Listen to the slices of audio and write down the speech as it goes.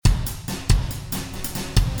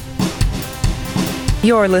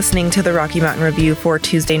You're listening to the Rocky Mountain Review for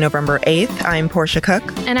Tuesday, November 8th. I'm Portia Cook.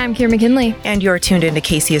 And I'm Kira McKinley. And you're tuned into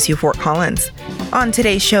KCSU Fort Collins. On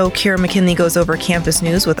today's show, Kira McKinley goes over campus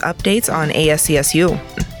news with updates on ASCSU.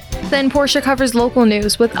 Then Portia covers local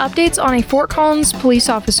news with updates on a Fort Collins police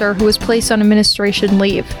officer who was placed on administration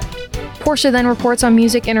leave. Portia then reports on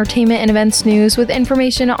music, entertainment, and events news with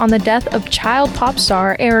information on the death of child pop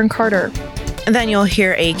star Aaron Carter. And then you'll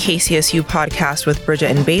hear a KCSU podcast with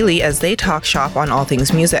Bridget and Bailey as they talk shop on all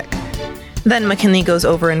things music. Then McKinley goes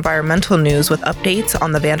over environmental news with updates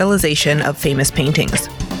on the vandalization of famous paintings.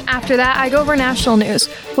 After that, I go over national news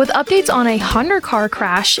with updates on a Honda car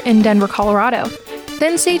crash in Denver, Colorado.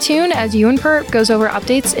 Then stay tuned as Ewan Pert goes over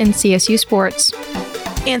updates in CSU sports.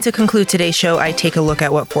 And to conclude today's show, I take a look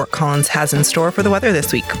at what Fort Collins has in store for the weather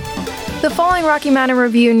this week. The following Rocky Mountain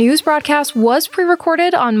Review news broadcast was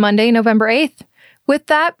pre-recorded on Monday, November 8th. With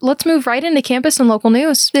that, let's move right into campus and local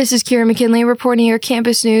news. This is Kira McKinley reporting your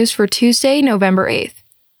campus news for Tuesday, November 8th.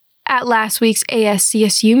 At last week's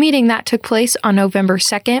ASCSU meeting that took place on November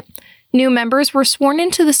 2nd, new members were sworn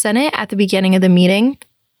into the Senate at the beginning of the meeting.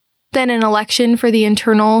 Then an election for the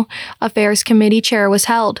Internal Affairs Committee chair was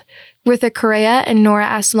held. Ritha Correa and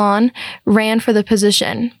Nora Aslan ran for the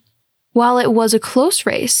position. While it was a close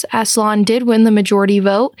race, Aslan did win the majority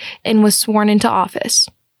vote and was sworn into office.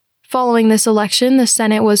 Following this election, the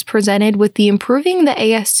Senate was presented with the Improving the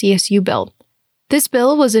ASCSU bill. This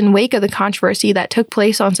bill was in wake of the controversy that took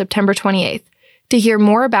place on September 28th. To hear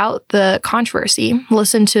more about the controversy,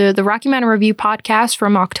 listen to the Rocky Mountain Review podcast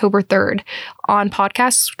from October 3rd on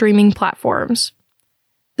podcast streaming platforms.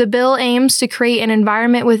 The bill aims to create an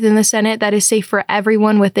environment within the Senate that is safe for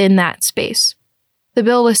everyone within that space. The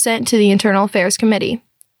bill was sent to the Internal Affairs Committee.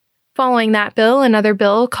 Following that bill, another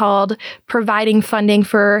bill called Providing Funding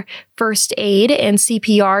for First Aid and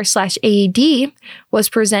CPR/AED was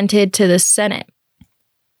presented to the Senate.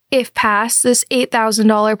 If passed, this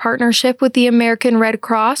 $8,000 partnership with the American Red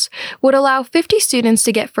Cross would allow 50 students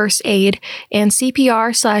to get first aid and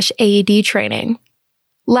CPR/AED training.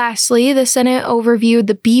 Lastly, the Senate overviewed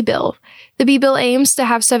the B bill. The B bill aims to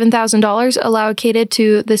have $7,000 allocated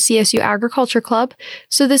to the CSU Agriculture Club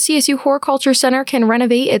so the CSU Horticulture Center can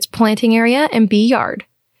renovate its planting area and bee yard.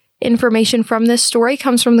 Information from this story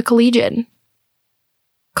comes from the Collegian.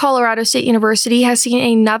 Colorado State University has seen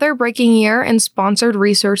another breaking year in sponsored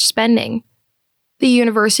research spending. The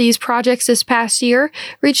university's projects this past year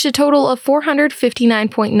reached a total of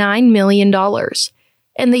 $459.9 million.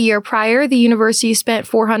 In the year prior, the university spent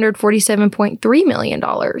 $447.3 million.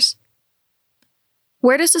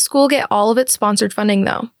 Where does the school get all of its sponsored funding,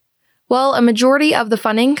 though? Well, a majority of the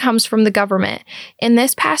funding comes from the government. In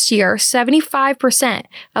this past year, 75%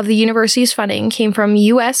 of the university's funding came from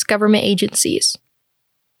U.S. government agencies.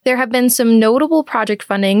 There have been some notable project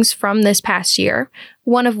fundings from this past year,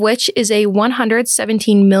 one of which is a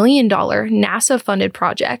 $117 million NASA-funded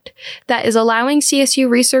project that is allowing CSU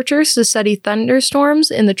researchers to study thunderstorms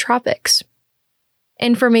in the tropics.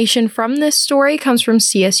 Information from this story comes from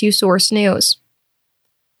CSU Source News.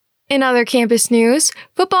 In other campus news,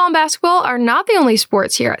 football and basketball are not the only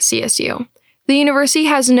sports here at CSU. The university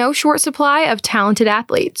has no short supply of talented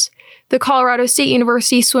athletes. The Colorado State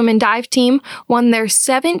University swim and dive team won their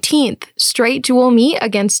 17th straight dual meet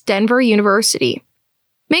against Denver University.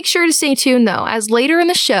 Make sure to stay tuned, though, as later in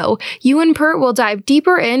the show, Ewan Pert will dive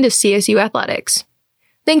deeper into CSU athletics.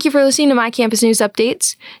 Thank you for listening to my campus news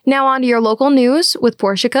updates. Now on to your local news with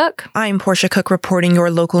Portia Cook. I'm Portia Cook reporting your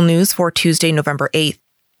local news for Tuesday, November 8th.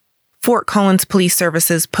 Fort Collins Police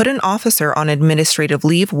Services put an officer on administrative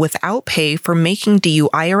leave without pay for making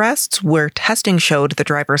DUI arrests where testing showed the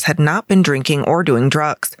drivers had not been drinking or doing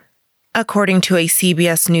drugs. According to a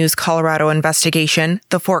CBS News Colorado investigation,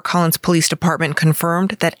 the Fort Collins Police Department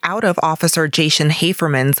confirmed that out of Officer Jason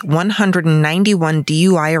Haferman's 191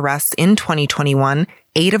 DUI arrests in 2021,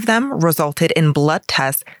 8 of them resulted in blood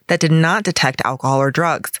tests that did not detect alcohol or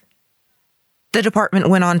drugs. The department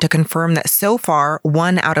went on to confirm that so far,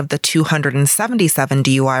 1 out of the 277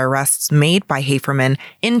 DUI arrests made by Haferman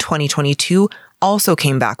in 2022 also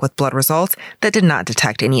came back with blood results that did not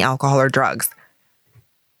detect any alcohol or drugs.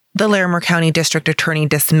 The Larimer County District Attorney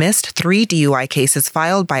dismissed 3 DUI cases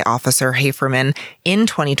filed by Officer Haferman in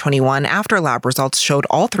 2021 after lab results showed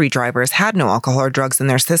all 3 drivers had no alcohol or drugs in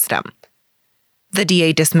their system. The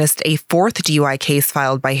DA dismissed a 4th DUI case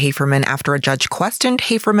filed by Haferman after a judge questioned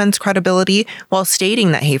Haferman's credibility while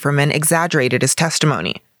stating that Haferman exaggerated his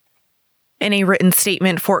testimony. In a written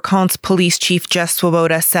statement, Fort Collins Police Chief Jess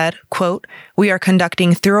Swoboda said, quote, "We are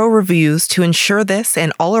conducting thorough reviews to ensure this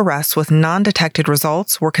and all arrests with non-detected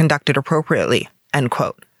results were conducted appropriately," end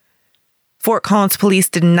quote. Fort Collins police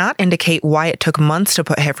did not indicate why it took months to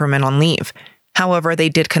put Haferman on leave. However, they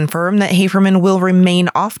did confirm that Haferman will remain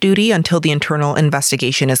off duty until the internal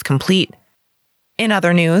investigation is complete. In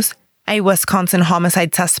other news, a Wisconsin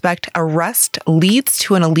homicide suspect arrest leads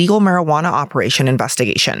to an illegal marijuana operation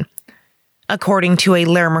investigation. According to a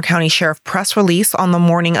Larimer County Sheriff press release on the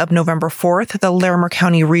morning of November 4th, the Larimer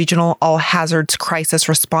County Regional All Hazards Crisis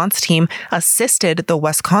Response Team assisted the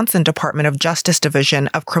Wisconsin Department of Justice Division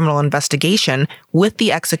of Criminal Investigation with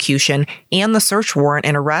the execution and the search warrant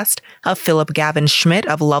and arrest of Philip Gavin Schmidt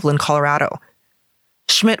of Loveland, Colorado.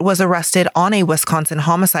 Schmidt was arrested on a Wisconsin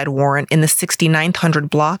homicide warrant in the 6900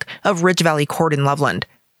 block of Ridge Valley Court in Loveland.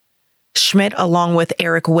 Schmidt, along with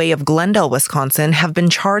Eric Way of Glendale, Wisconsin, have been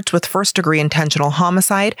charged with first-degree intentional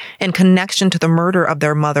homicide in connection to the murder of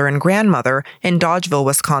their mother and grandmother in Dodgeville,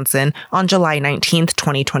 Wisconsin, on July 19,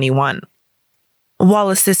 2021. While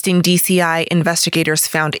assisting DCI, investigators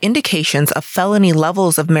found indications of felony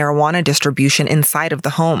levels of marijuana distribution inside of the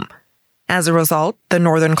home. As a result, the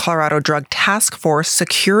Northern Colorado Drug Task Force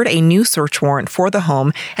secured a new search warrant for the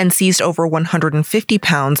home and seized over 150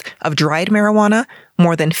 pounds of dried marijuana,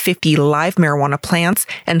 more than 50 live marijuana plants,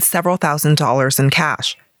 and several $1,000s in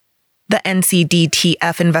cash. The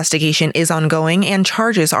NCDTF investigation is ongoing and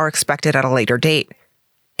charges are expected at a later date.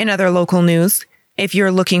 In other local news, if you're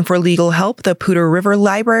looking for legal help, the Poudre River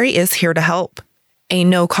Library is here to help. A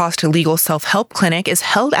no-cost legal self-help clinic is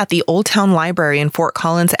held at the Old Town Library in Fort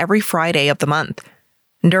Collins every Friday of the month.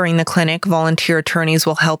 During the clinic, volunteer attorneys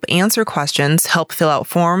will help answer questions, help fill out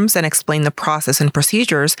forms, and explain the process and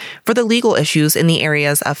procedures for the legal issues in the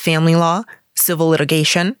areas of family law, civil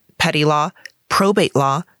litigation, petty law, probate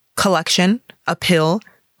law, collection, appeal,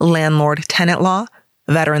 landlord-tenant law,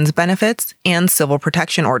 veterans benefits, and civil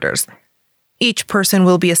protection orders. Each person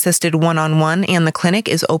will be assisted one-on-one, and the clinic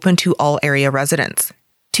is open to all area residents.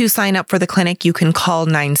 To sign up for the clinic, you can call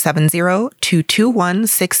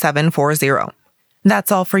 970-221-6740.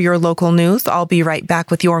 That's all for your local news. I'll be right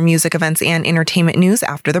back with your music, events, and entertainment news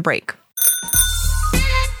after the break.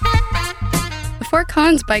 The Fort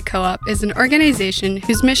Collins Bike Co-op is an organization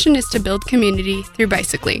whose mission is to build community through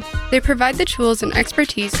bicycling. They provide the tools and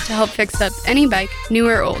expertise to help fix up any bike, new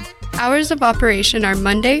or old. Hours of operation are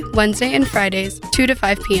Monday, Wednesday, and Fridays, 2 to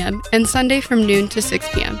 5 p.m., and Sunday from noon to 6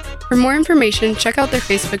 p.m. For more information, check out their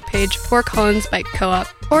Facebook page, Fort Collins Bike Co-op,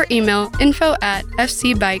 or email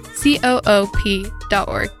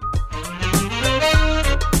info@fcbikecoop.org.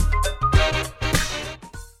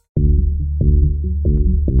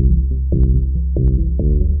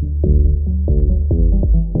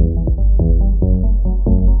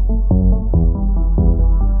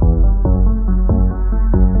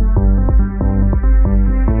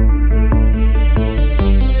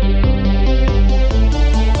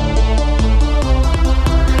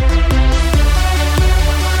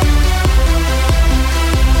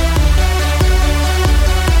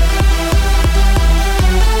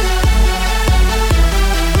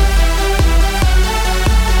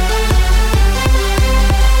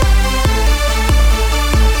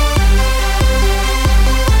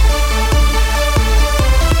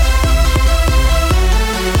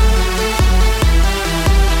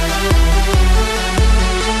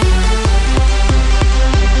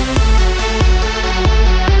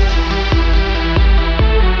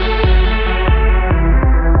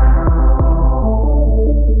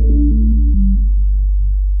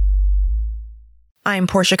 I'm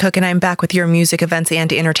Portia Cook, and I'm back with your music, events,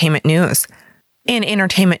 and entertainment news. In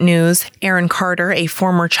entertainment news, Aaron Carter, a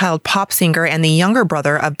former child pop singer and the younger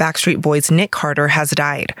brother of Backstreet Boys' Nick Carter, has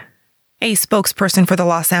died. A spokesperson for the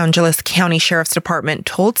Los Angeles County Sheriff's Department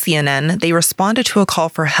told CNN they responded to a call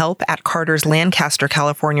for help at Carter's Lancaster,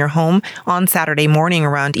 California home on Saturday morning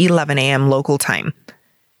around 11 a.m. local time.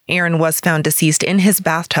 Aaron was found deceased in his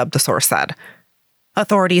bathtub, the source said.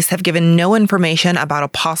 Authorities have given no information about a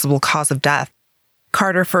possible cause of death.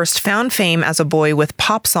 Carter first found fame as a boy with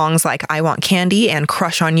pop songs like I Want Candy and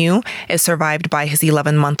Crush on You, is survived by his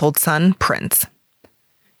 11-month-old son, Prince.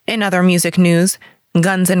 In other music news,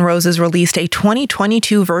 Guns N' Roses released a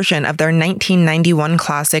 2022 version of their 1991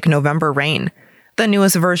 classic November Rain. The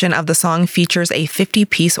newest version of the song features a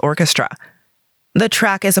 50-piece orchestra. The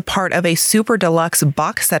track is a part of a super deluxe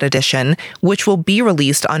box set edition, which will be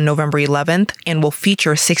released on November 11th and will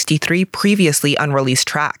feature 63 previously unreleased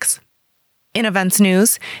tracks. In events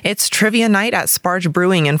news, it's trivia night at Sparge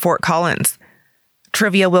Brewing in Fort Collins.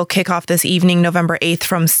 Trivia will kick off this evening, November 8th,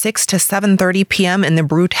 from 6 to 7:30 p.m. in the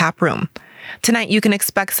Brew Tap Room. Tonight, you can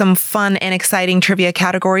expect some fun and exciting trivia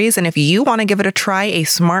categories, and if you want to give it a try, a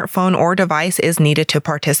smartphone or device is needed to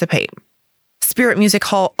participate. Spirit Music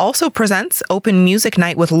Hall also presents Open Music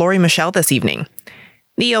Night with Lori Michelle this evening.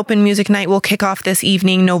 The Open Music Night will kick off this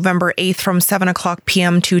evening, November 8th from 7 o'clock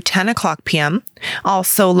p.m. to 10 o'clock p.m. All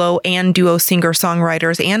solo and duo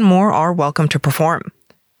singer-songwriters and more are welcome to perform.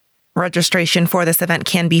 Registration for this event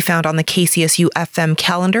can be found on the KCSU FM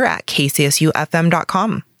calendar at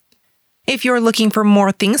kcsufm.com. If you're looking for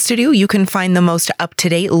more things to do, you can find the most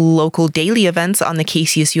up-to-date local daily events on the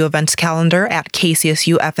KCSU events calendar at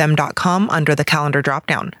kcsufm.com under the calendar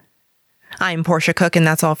dropdown. I'm Portia Cook, and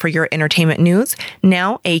that's all for your entertainment news.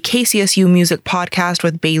 Now, a KCSU music podcast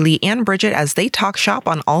with Bailey and Bridget as they talk shop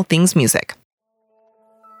on all things music.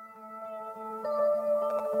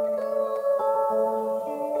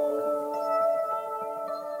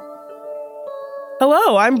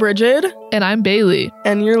 Hello, I'm Bridget. And I'm Bailey.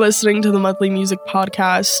 And you're listening to the Monthly Music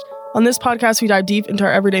Podcast. On this podcast, we dive deep into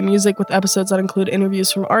our everyday music with episodes that include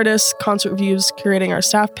interviews from artists, concert reviews, curating our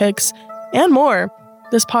staff picks, and more.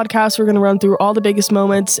 This podcast, we're going to run through all the biggest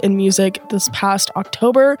moments in music this past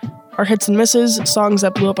October, our hits and misses, songs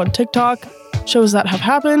that blew up on TikTok, shows that have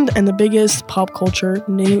happened, and the biggest pop culture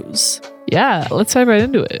news. Yeah, let's dive right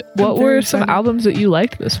into it. What were some albums that you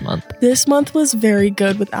liked this month? This month was very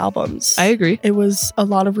good with albums. I agree. It was a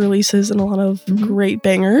lot of releases and a lot of great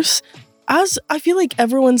bangers. As I feel like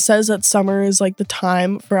everyone says that summer is like the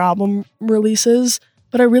time for album releases,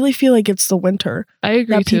 but I really feel like it's the winter. I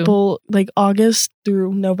agree that too. People like August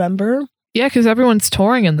through November. Yeah, because everyone's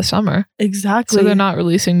touring in the summer. Exactly. So they're not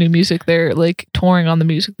releasing new music. They're like touring on the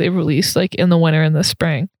music they've released like in the winter and the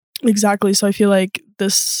spring. Exactly. So I feel like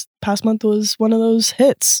this past month was one of those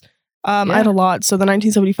hits. I had a lot. So the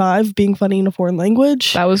 1975, Being Funny in a Foreign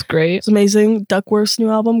Language. That was great. It's amazing. Duckworth's new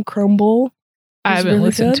album, Crumble. I haven't really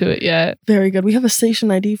listened good. to it yet. Very good. We have a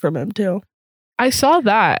station ID from him too. I saw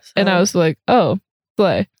that and I was like, oh,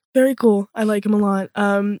 play. Very cool. I like him a lot.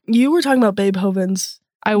 You were talking about Beethoven's.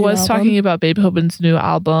 I was talking about Beethoven's new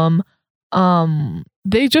album.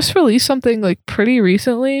 They just released something like pretty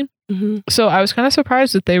recently. Mm-hmm. So I was kind of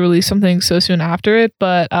surprised that they released something so soon after it,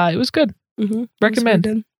 but it was good. Mm-hmm. Recommend.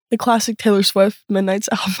 Good. The classic Taylor Swift Midnight's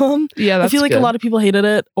album. Yeah, that's I feel like good. A lot of people hated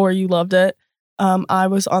it or you loved it. I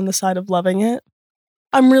was on the side of loving it.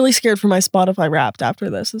 I'm really scared for my Spotify Wrapped after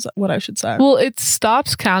this, is what I should say. Well, it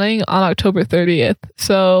stops counting on October 30th.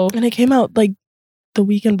 So and it came out like the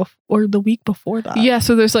weekend before or the week before that. Yeah,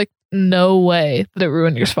 so there's like no way that it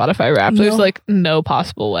ruined your Spotify Wrapped. No. There's like no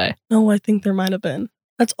possible way. No, I think there might have been.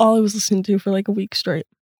 That's all I was listening to for like a week straight.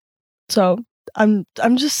 So I'm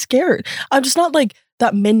just scared. I'm just not like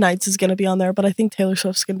that Midnights is gonna be on there, but I think Taylor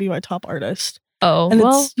Swift's gonna be my top artist. Oh, and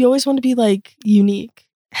well, you always want to be like unique.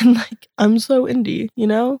 And like, I'm so indie, you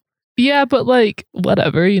know? Yeah, but like,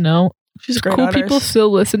 whatever, you know? She's a great cool. artist. People still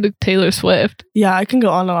listen to Taylor Swift. Yeah, I can go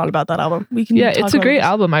on and on about that album. We can. Yeah, it's a great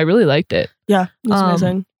album. I really liked it. Yeah, it's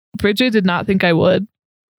amazing. Bridget did not think I would.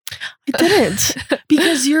 I didn't.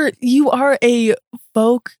 Because you are a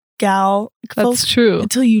folk gal. That's true.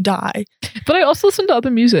 Until you die. But I also listen to other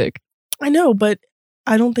music. I know, but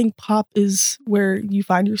I don't think pop is where you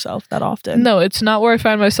find yourself that often. No, it's not where I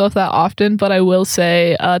find myself that often, but I will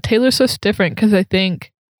say Taylor Swift's different because I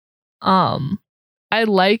think I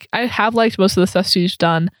have liked most of the stuff she's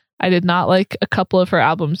done. I did not like a couple of her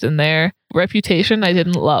albums in there. Reputation, I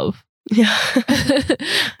didn't love. Yeah.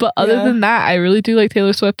 But other than that, I really do like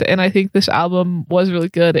Taylor Swift, and I think this album was really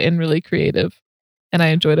good and really creative, and I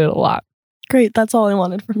enjoyed it a lot. Great. That's all I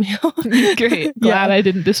wanted from you. Great. Glad I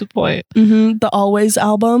didn't disappoint. Mm-hmm. The Always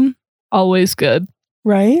album. Always good.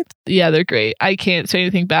 Right? Yeah, they're great. I can't say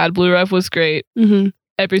anything bad. Blue Rev was great. Mm-hmm.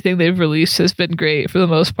 Everything they've released has been great for the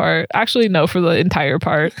most part. Actually, no, for the entire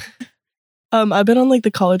part. I've been on like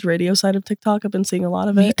the college radio side of TikTok. I've been seeing a lot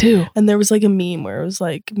of it. Me too. And there was like a meme where it was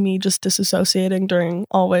like me just disassociating during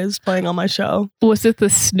Always playing on my show. Was it the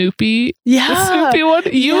Snoopy? Yeah. The Snoopy one?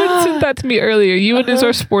 Ewan sent that to me earlier. Ewan is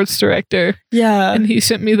our sports director. Yeah. And he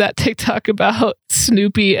sent me that TikTok about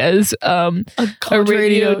Snoopy as a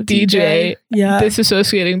radio DJ. Yeah.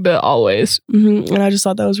 Disassociating the Always. Mm-hmm. And I just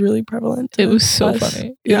thought that was really prevalent. It was so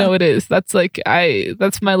funny. Yeah. You know, it is. That's like,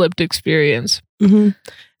 that's my lived experience. Mm-hmm.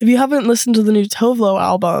 If you haven't listened to the new Tovlo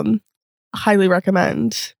album, highly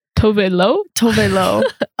recommend. Tovelo? Tovelo.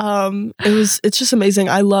 It's just amazing.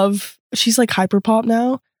 She's like hyper pop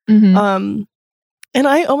now. Mm-hmm. And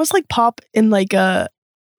I almost like pop in like a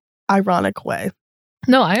ironic way.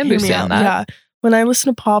 No, I understand that. Yeah. When I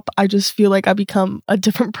listen to pop, I just feel like I become a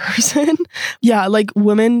different person. Yeah, like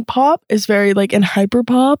women pop is very like in hyper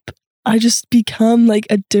pop. I just become like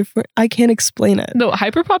I can't explain it. No,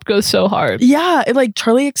 hyperpop goes so hard. Yeah, like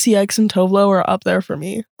Charlie XCX and Tovlo are up there for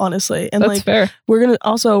me, honestly. And that's like fair. We're gonna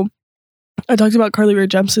also, I talked about Carly Rae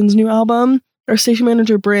Jepsen's new album, Our station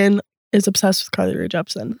manager, Bryn, is obsessed with Carly Rae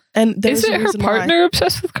Jepsen. And there's Isn't her partner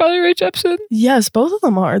obsessed with Carly Rae Jepsen? Yes, both of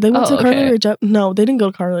them are. They went to Carly okay. Rae Jepsen. No, they didn't go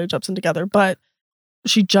to Carly Rae Jepsen together, but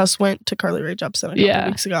she just went to Carly Rae Jepsen a couple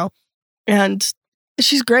weeks ago. And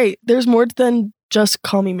she's great. There's more than just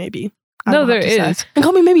Call Me Maybe. No, there is. And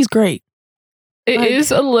Call Me Maybe is great. It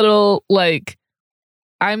is a little like,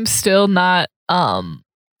 I'm still not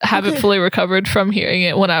haven't fully recovered from hearing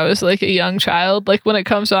it when I was like a young child. Like when it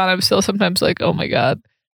comes on, I'm still sometimes like, oh my God.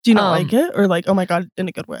 Do you not like it? Or like, oh my God, in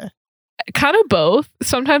a good way? Kind of both.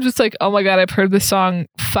 Sometimes it's like, oh my God, I've heard this song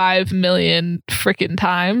 5 million freaking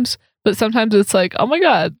times. But sometimes it's like, oh my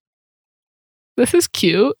God, this is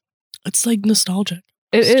cute. It's like nostalgic.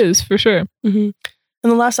 It is, for sure. Mm-hmm.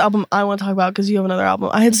 And the last album I want to talk about, because you have another album.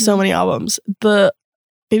 I had so many albums. The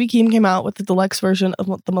Baby Keem came out with the deluxe version of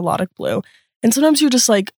the Melodic Blue. And sometimes you're just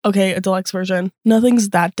like, okay, a deluxe version. Nothing's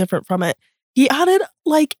that different from it. He added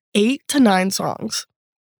like 8 to 9 songs.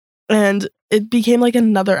 And it became like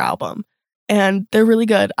another album. And they're really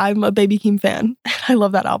good. I'm a Baby Keem fan. I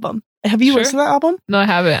love that album. Have you listened to that album? No, I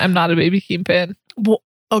haven't. I'm not a Baby Keem fan. Well,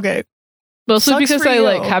 okay. Mostly Sucks because for I you.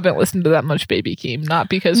 like haven't listened to that much Baby Keem. Not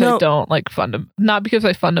because I don't like not because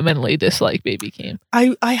I fundamentally dislike Baby Keem.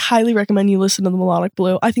 I highly recommend you listen to the Melodic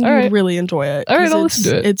Blue. I think you would really enjoy it. All right, I'll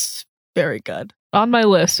listen to it. It's very good. On my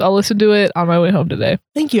list. I'll listen to it on my way home today.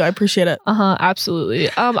 Thank you. I appreciate it. Absolutely.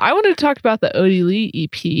 I wanted to talk about the Odie Lee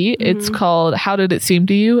EP. It's called How Did It Seem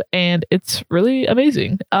to You? And it's really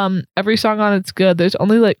amazing. Every song on it's good. There's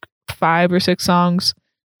only like 5 or 6 songs.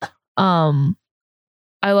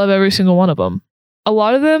 I love every single one of them. A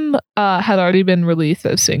lot of them had already been released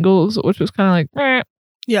as singles, which was kind of like, meh.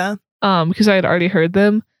 Yeah. Because I had already heard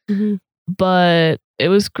them. Mm-hmm. But it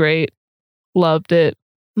was great. Loved it.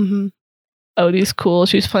 Mm-hmm. Odie's cool.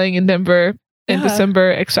 She's playing in Denver in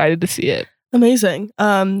December. Excited to see it. Amazing.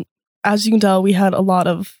 As you can tell, we had a lot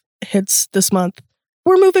of hits this month.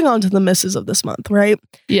 We're moving on to the misses of this month, right?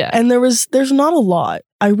 Yeah. And there's not a lot.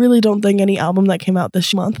 I really don't think any album that came out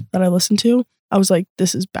this month that I listened to, I was like,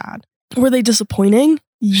 this is bad. Were they disappointing?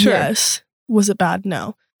 Sure. Yes. Was it bad?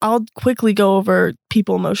 No. I'll quickly go over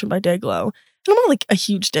People in Motion by Dayglow. And I'm not like a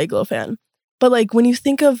huge Dayglow fan, but like when you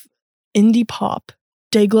think of indie pop,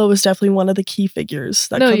 Dayglow is definitely one of the key figures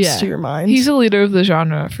that comes to your mind. He's a leader of the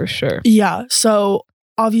genre for sure. Yeah. So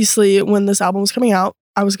obviously when this album was coming out,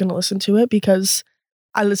 I was going to listen to it because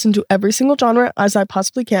I listen to every single genre as I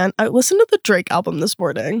possibly can. I listened to the Drake album this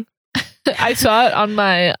morning. I saw it on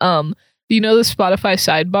my, the Spotify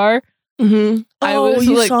sidebar. Mm-hmm. I was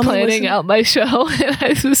like planning out my show and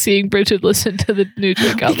I was seeing Bridget listen to the new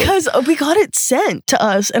Drake album. Because we got it sent to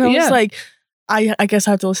us and I was like, I guess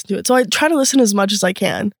I have to listen to it. So I try to listen as much as I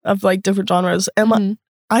can of like different genres. Am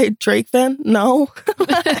I a Drake fan? No.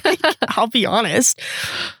 I'll be honest.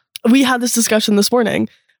 We had this discussion this morning,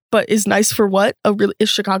 but is Nice for What? Is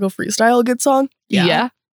Chicago Freestyle a good song? Yeah.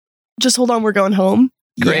 Just Hold On, We're Going Home.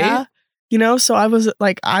 Great. Yeah. So I was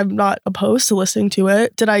like, I'm not opposed to listening to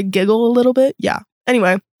it. Did I giggle a little bit? Yeah.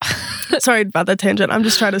 Anyway, sorry about that tangent. I'm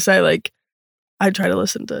just trying to say like, I try to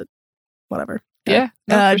listen to whatever. Yeah.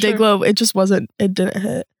 Dayglow, it didn't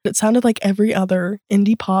hit. It sounded like every other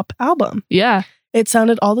indie pop album. Yeah. It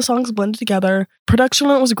sounded, all the songs blended together. Production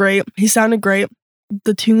on it was great. He sounded great.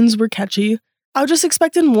 The tunes were catchy. I just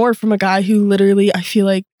expected more from a guy who literally, I feel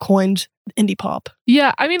like, coined indie pop.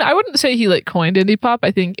 Yeah, I mean, I wouldn't say he like coined indie pop. I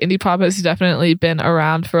think indie pop has definitely been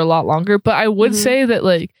around for a lot longer. But I would say that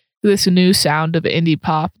like this new sound of indie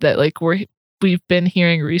pop that like we've been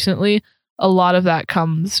hearing recently, a lot of that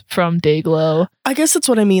comes from Dayglow. I guess that's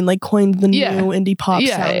what I mean, like coined the new indie pop sound.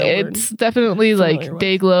 Yeah, it's definitely like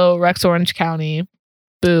Dayglow, Rex Orange County.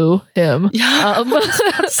 Boo him. Yeah.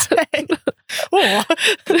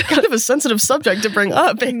 Kind of a sensitive subject to bring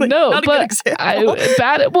up. Like, no, but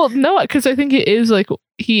because I think it is like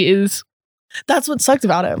he is. That's what sucked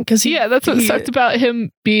about him. That's what sucked about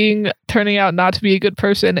him turning out not to be a good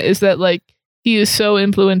person is that like he is so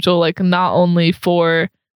influential, like not only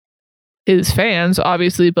for his fans,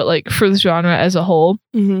 obviously, but like for the genre as a whole,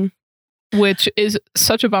 which is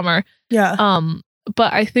such a bummer. Yeah.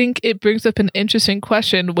 But I think it brings up an interesting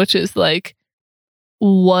question, which is like,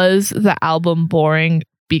 was the album boring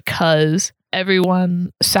because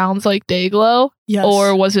everyone sounds like Dayglow? Yes.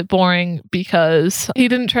 Or was it boring because he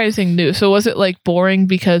didn't try anything new? So was it like boring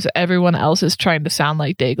because everyone else is trying to sound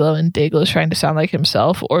like Dayglow and Dayglow is trying to sound like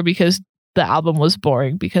himself? Or because the album was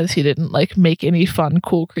boring because he didn't like make any fun,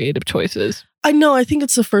 cool, creative choices? I know. I think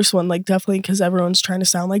it's the first one, like definitely because everyone's trying to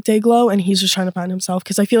sound like Dayglow and he's just trying to find himself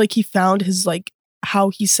because I feel like he found his like how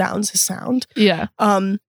he sounds, his sound. Yeah.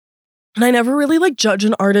 And I never really like judge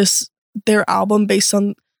an artist, their album based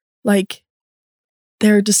on like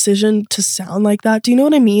their decision to sound like that. Do you know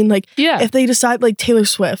what I mean? Like, Yeah. if they decide, like Taylor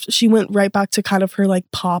Swift, she went right back to kind of her like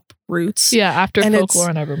pop roots. Yeah, after And Folklore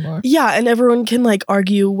and Evermore. Yeah, and everyone can like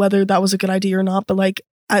argue whether that was a good idea or not, but like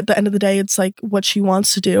at the end of the day, it's like what she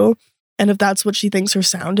wants to do. And if that's what she thinks her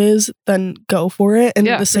sound is, then go for it. And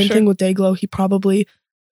Yeah, the for same sure. thing with Dayglow,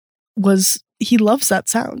 he loves that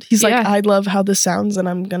sound. He's like, Yeah. I love how this sounds and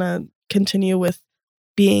I'm gonna continue with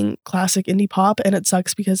being classic indie pop. And it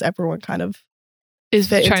sucks because everyone kind of Is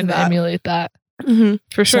fit trying into to that. emulate that. Mhm.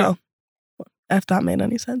 For sure. So, if that made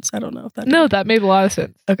any sense, I don't know if that No, did. that made a lot of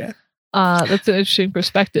sense. Okay. That's an interesting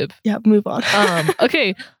perspective. Yeah, move on.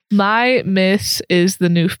 Okay, my miss is the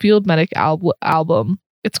new Field Medic album.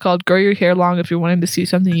 It's called Grow Your Hair Long If You're Wanting to See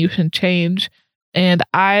Something You Can Change. And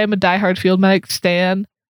I am a diehard Field Medic stan.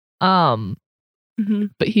 Mhm.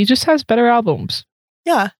 But he just has better albums.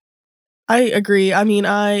 Yeah, I agree. I mean,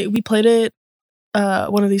 we played it,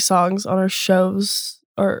 one of these songs on our shows,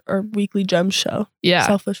 our weekly gem show. Yeah.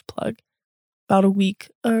 Selfish plug. About a week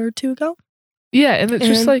or two ago. Yeah, and it's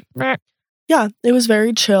just And- like, meh. Yeah, it was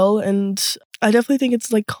very chill, and I definitely think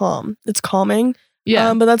it's like calm. It's calming.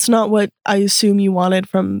 Yeah. But that's not what I assume you wanted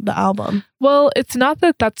from the album. Well, it's not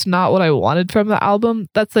that that's not what I wanted from the album.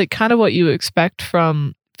 That's like kind of what you expect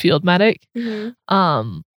from Field Medic.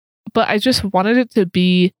 But I just wanted it to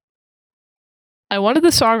be, I wanted the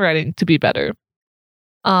songwriting to be better.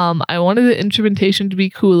 I wanted the instrumentation to be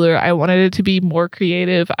cooler. I wanted it to be more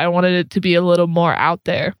creative. I wanted it to be a little more out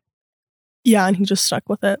there. Yeah, and he just stuck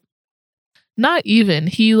with it. Not even.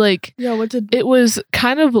 He like, Yeah, what did... it was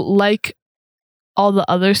kind of like all the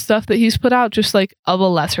other stuff that he's put out, just like of a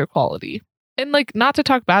lesser quality. And like, not to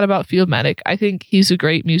talk bad about Field Medic, I think he's a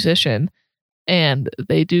great musician and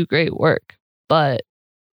they do great work, but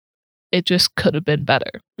it just could have been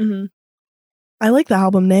better. Mhm. I like the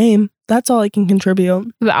album name. That's all I can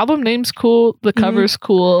contribute. The album name's cool, the Mhm. cover's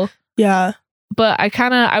cool, Yeah. but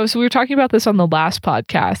we were talking about this on the last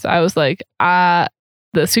podcast. I was like,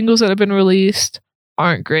 the singles that have been released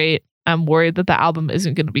aren't great. I'm worried that the album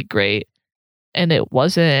isn't going to be great. And it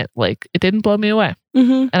wasn't, like, it didn't blow me away.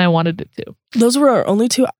 Mm-hmm. And I wanted it to. Those were our only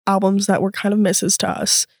two albums that were kind of misses to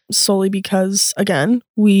us, solely because, again,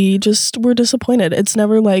 we just were disappointed. It's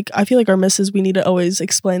never like, I feel like our misses, we need to always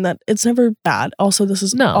explain that it's never bad. Also, this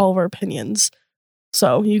is No. all of our opinions.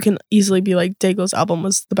 So you can easily be like, Daigo's album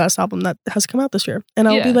was the best album that has come out this year. And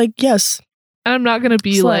I'll be Yeah. like, yes. And I'm not going to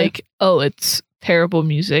be Slay. like, oh, it's terrible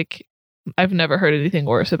music. I've never heard anything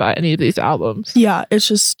worse about any of these albums. Yeah, it's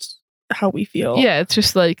just how we feel. Yeah, it's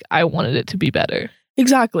just like, I wanted it to be better.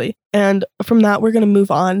 Exactly. And from that, we're going to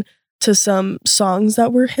move on to some songs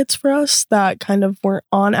that were hits for us that kind of weren't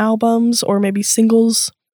on albums, or maybe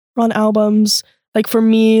singles on albums. Like for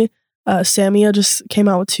me, Samia just came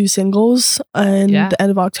out with 2 singles in the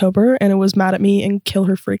end of October, and it was Mad at Me and Kill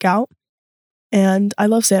Her Freak Out. And I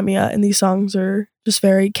love Samia, and these songs are just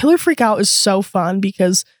very... Kill Her Freak Out is so fun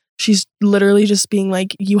because she's literally just being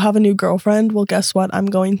like, you have a new girlfriend? Well, guess what? I'm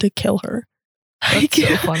going to kill her. That's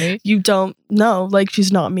so funny. You don't know. Like,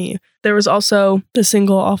 she's not me. There was also the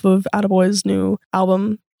single off of Attaboy's new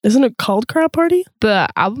album. Isn't it called Crab Party? The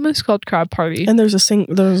album is called Crab Party. And there's a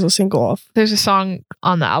single off. There's a song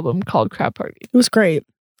on the album called Crab Party. It was great.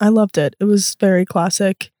 I loved it. It was very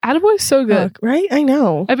classic. Attaboy's so good. Right? I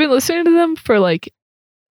know. I've been listening to them for like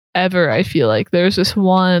ever, I feel like. There's this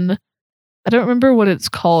one, I don't remember what it's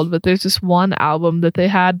called, but there's this one album that they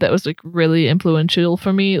had that was like really influential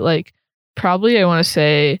for me. Like probably I want to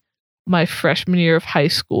say my freshman year of high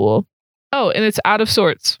school. Oh, and it's Out of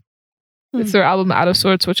Sorts. It's their album Out of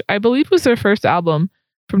Sorts, which I believe was their first album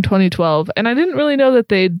from 2012. And I didn't really know that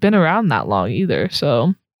they'd been around that long either.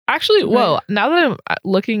 So actually, whoa, now that I'm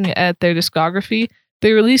looking at their discography,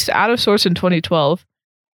 they released Out of Sorts in 2012.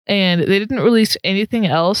 And they didn't release anything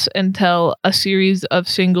else until a series of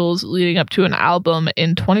singles leading up to an album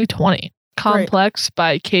in 2020. Complex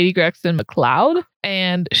by Katie Gregson McLeod.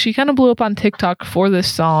 And she kind of blew up on TikTok for this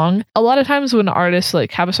song. A lot of times when artists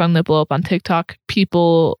like have a song that blow up on TikTok,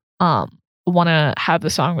 people want to have the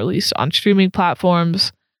song released on streaming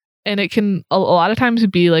platforms. And it can a lot of times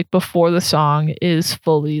be like before the song is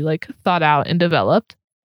fully like thought out and developed.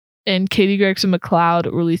 And Katie Gregson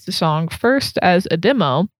McLeod released the song first as a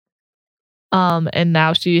demo. And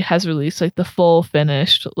now she has released like the full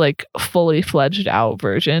finished, like fully fledged out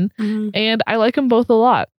version. Mm-hmm. And I like them both a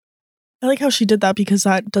lot. I like how she did that because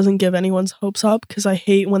that doesn't give anyone's hopes up, because I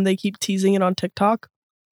hate when they keep teasing it on TikTok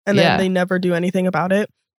and then they never do anything about it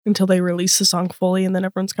until they release the song fully, and then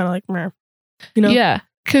everyone's kind of like, meh. You know? Yeah.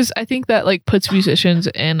 Because I think that like puts musicians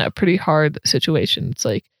in a pretty hard situation. It's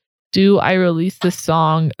like, do I release this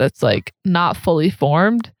song that's like not fully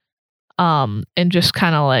formed? and just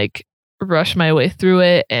kind of like rush my way through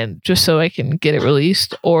it and just so I can get it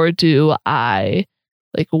released, or do I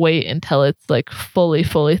like wait until it's like fully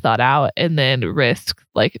thought out and then risk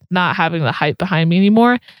like not having the hype behind me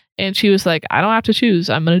anymore? And she was like, I don't have to choose.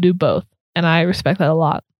 I'm going to do both. And I respect that a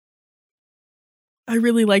lot. I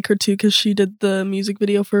really like her too because she did the music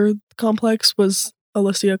video for Complex, was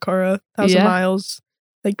Alicia Cara, 1,000 Miles,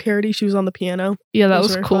 like parody. She was on the piano. Yeah, that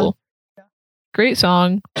was cool. Yeah. Great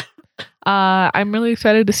song. I'm really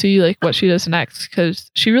excited to see like what she does next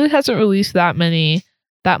because she really hasn't released that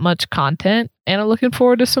much content, and I'm looking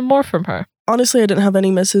forward to some more from her. Honestly, I didn't have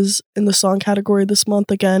any misses in the song category this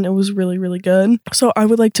month. Again, it was really, really good. So I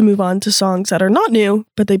would like to move on to songs that are not new,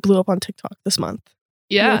 but they blew up on TikTok this month.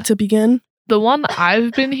 Yeah. Would you like to begin? The one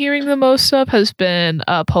I've been hearing the most of has been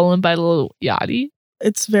Poland by Lil Yachty.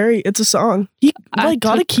 It's a song. He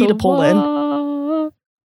got a key to Poland.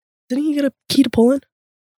 Didn't he get a key to Poland?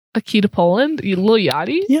 A key to Poland? Lil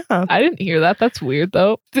Yachty? Yeah. I didn't hear that. That's weird,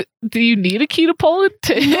 though. Do you need a key to Poland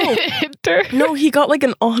to enter? No, he got like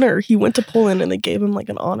an honor. He went to Poland and they gave him like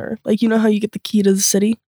an honor. Like, you know how you get the key to the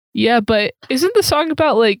city? Yeah, but isn't the song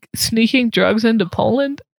about like sneaking drugs into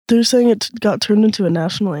Poland? They're saying it got turned into a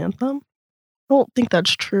national anthem. I don't think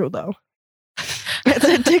that's true, though.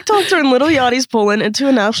 TikTok turned Lil Yachty's Poland into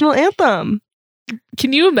a national anthem.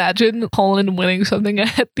 Can you imagine Poland winning something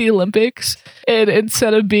at the Olympics, and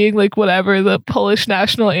instead of being like whatever the Polish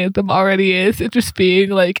national anthem already is, it just being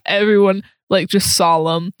like everyone like just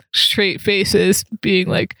solemn, straight faces, being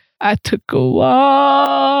like, I took a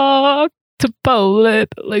walk to Poland.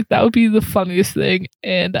 Like that would be the funniest thing,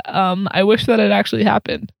 and I wish that it actually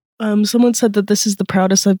happened. Someone said that this is the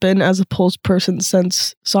proudest I've been as a Polish person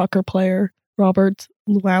since soccer player Robert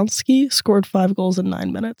Lewandowski scored 5 goals in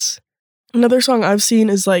 9 minutes. Another song I've seen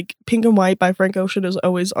is like Pink and White by Frank Ocean is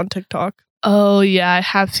always on TikTok. Oh, yeah, I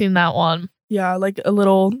have seen that one. Yeah, like a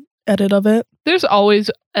little edit of it. There's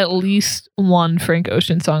always at least one Frank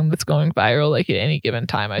Ocean song that's going viral like at any given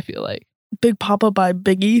time, I feel like. Big Papa by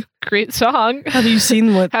Biggie. Great song. Have you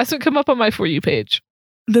seen what? Hasn't come up on my For You page.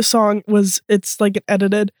 The song it's like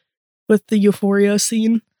edited with the Euphoria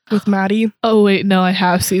scene with Maddie. Oh, wait, no, I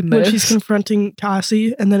have seen this. When she's confronting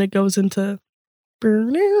Cassie and then it goes into...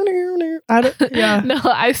 Yeah. No,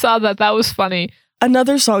 I saw that. That was funny.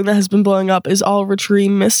 Another song that has been blowing up is Oliver Tree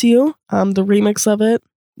Miss You. The remix of it.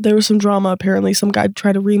 There was some drama. Apparently, some guy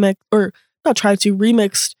tried to remix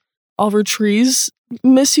Oliver Tree's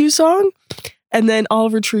Miss You song. And then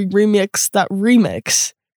Oliver Tree remixed that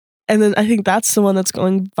remix. And then I think that's the one that's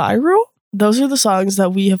going viral. Those are the songs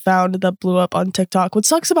that we have found that blew up on TikTok. What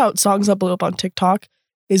sucks about songs that blew up on TikTok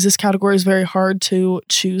is this category is very hard to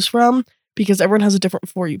choose from, because everyone has a different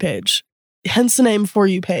For You page. Hence the name For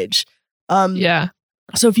You page. Yeah.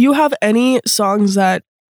 So if you have any songs that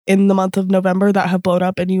in the month of November that have blown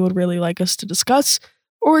up and you would really like us to discuss,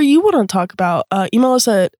 or you want to talk about, email us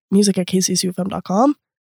at music@kccufm.com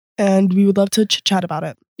and we would love to chat about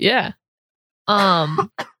it. Yeah.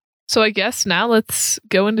 So I guess now let's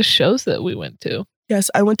go into shows that we went to. Yes,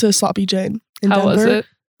 I went to Sloppy Jane in Denver. How was it?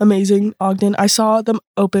 Amazing. Ogden. I saw them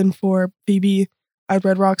open for Phoebe at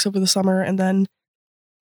Red Rocks over the summer, and then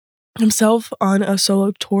himself on a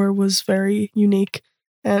solo tour was very unique,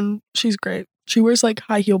 and she's great. She wears like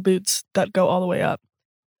high heel boots that go all the way up.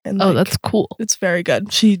 And like, that's cool. It's very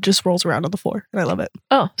good. She just rolls around on the floor and I love it.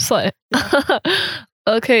 Oh, slay. Yeah.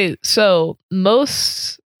 Okay, so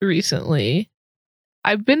most recently,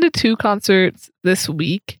 I've been to 2 concerts this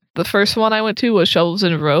week. The first one I went to was Shovels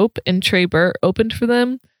and Rope, and Trey Burt opened for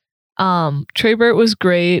them. Trey Burt was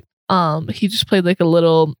great. He just played like a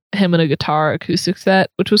little him and a guitar acoustic set,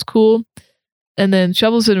 which was cool. And then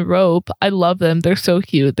Shovels and Rope, I love them. They're so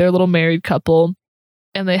cute. They're a little married couple,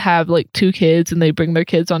 and they have like 2 kids, and they bring their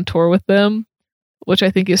kids on tour with them, which I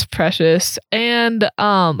think is precious. And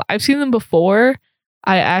I've seen them before.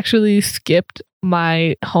 I actually skipped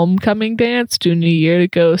my homecoming dance junior year to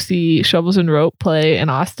go see Shovels and Rope play in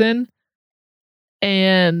Austin.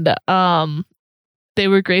 And they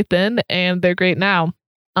were great then, and they're great now.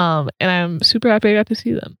 And I'm super happy I got to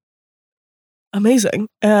see them. Amazing.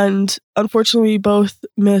 And unfortunately, we both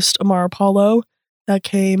missed Amar Apollo. That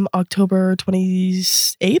came October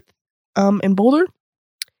 28th in Boulder.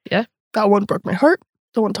 Yeah. That one broke my heart.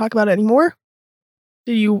 Don't want to talk about it anymore.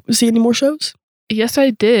 Did you see any more shows? Yes, I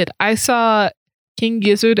did. I saw King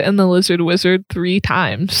Gizzard and the Lizard Wizard 3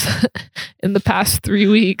 times in the past 3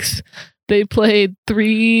 weeks. They played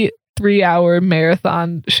 3 3-hour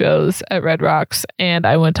marathon shows at Red Rocks, and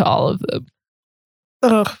I went to all of them.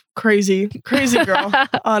 Ugh, crazy girl.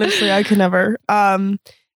 Honestly, I could never.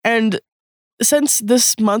 And since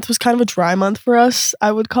this month was kind of a dry month for us,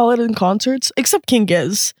 I would call it in concerts, except King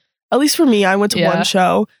Giz. At least for me, I went to one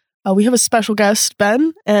show. We have a special guest,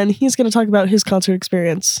 Ben, and he's going to talk about his concert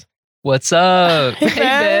experience. What's up? Hey,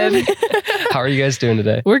 Ben. How are you guys doing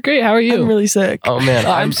today? We're great. How are you? I'm really sick. Oh man,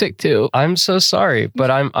 I'm sick too. I'm so sorry, but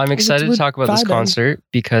I'm excited to talk about this concert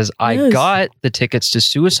because I got the tickets to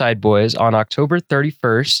Suicide Boys on October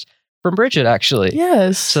 31st from Bridget, actually.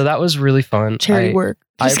 Yes. So that was really fun. Charity work.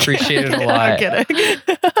 I appreciate it a lot. I'm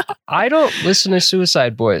kidding. I don't listen to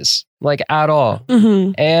Suicide Boys like at all.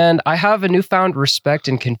 Mm-hmm. And I have a newfound respect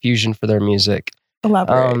and confusion for their music.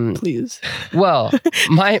 Elaborate, please. Well,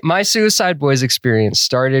 my Suicide Boys experience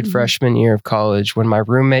started freshman year of college when my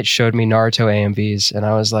roommate showed me Naruto AMVs, and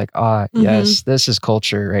I was like, yes, this is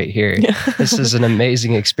culture right here. Yeah. This is an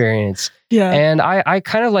amazing experience. Yeah. And I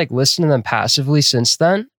kind of like listened to them passively since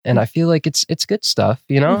then, and I feel like it's good stuff.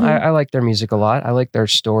 You know, I like their music a lot. I like their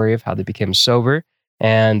story of how they became sober,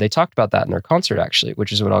 and they talked about that in their concert actually,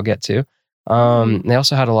 which is what I'll get to. They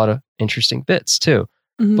also had a lot of interesting bits too.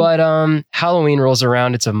 But Halloween rolls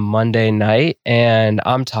around. It's a Monday night and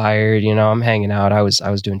I'm tired. You know, I'm hanging out. I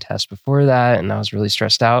was doing tests before that and I was really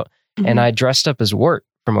stressed out. And I dressed up as Wart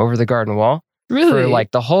from Over the Garden Wall. Really? For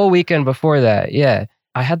like the whole weekend before that. Yeah.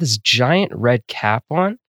 I had this giant red cap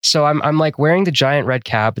on. So I'm like wearing the giant red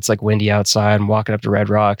cap. It's like windy outside. I'm walking up to Red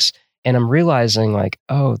Rocks and I'm realizing like,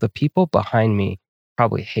 oh, the people behind me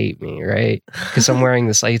probably hate me, right? Because I'm wearing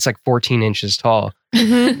this, like, it's like 14 inches tall.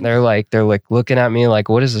 They're like looking at me like,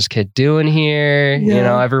 what is this kid doing here? Yeah. You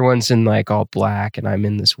know, everyone's in like all black and I'm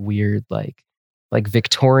in this weird like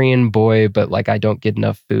Victorian boy, but like I don't get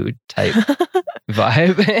enough food type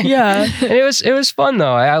vibe. Yeah. And it was fun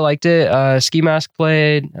though. I liked it. Ski Mask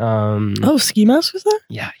played. Ski Mask was there?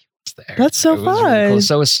 Yeah, he was there. That's so fun. Really cool.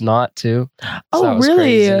 So was Snot too. Oh,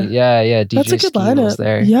 really? Crazy. Yeah. DJ That's a good Ski lineup. was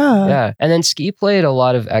there. Yeah. And then Ski played a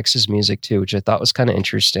lot of X's music too, which I thought was kind of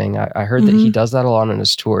interesting. I heard that he does that a lot on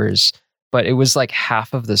his tours, but it was like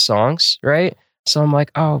half of the songs, right? So I'm like,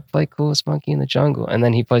 oh, play Coolest Monkey in the Jungle. And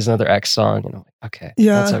then he plays another X song. And I'm like, okay,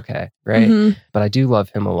 that's okay. Right. But I do love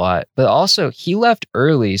him a lot. But also he left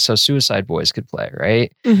early so Suicide Boys could play,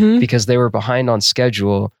 right? Because they were behind on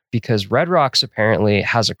schedule because Red Rocks apparently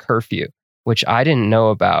has a curfew, which I didn't know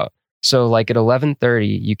about. So like at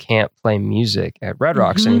 11:30, you can't play music at Red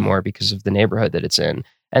Rocks anymore because of the neighborhood that it's in.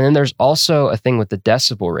 And then there's also a thing with the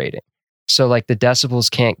decibel rating. So like the decibels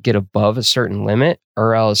can't get above a certain limit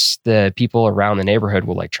or else the people around the neighborhood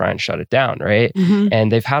will like try and shut it down, right?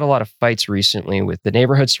 And they've had a lot of fights recently with the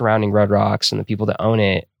neighborhood surrounding Red Rocks and the people that own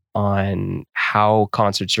it on how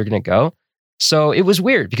concerts are going to go. So it was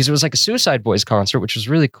weird because it was like a Suicide Boys concert, which was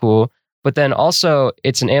really cool. But then also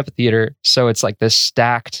it's an amphitheater. So it's like this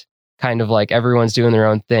stacked kind of like everyone's doing their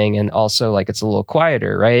own thing. And also like it's a little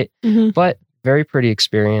quieter, right? But very pretty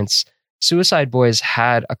experience. Suicide Boys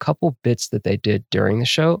had a couple bits that they did during the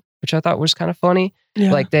show, which I thought was kind of funny.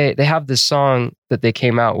 Yeah. Like they have this song that they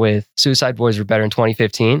came out with, Suicide Boys Were Better in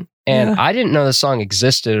 2015. And I didn't know the song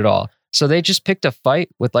existed at all. So they just picked a fight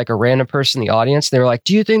with like a random person in the audience. They were like,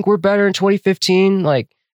 do you think we're better in 2015?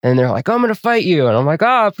 Like, and they're like, I'm going to fight you. And I'm like,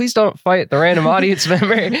 please don't fight the random audience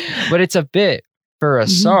member. But it's a bit for a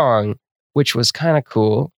song, which was kind of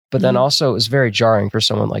cool. But then also it was very jarring for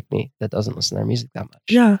someone like me that doesn't listen to their music that much.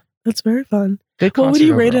 Yeah. That's very fun. Good concert. What would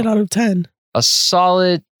you rate overall. it out of 10? A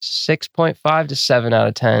solid 6.5 to 7 out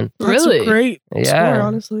of 10. Really? That's a great score,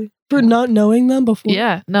 honestly. For not knowing them before.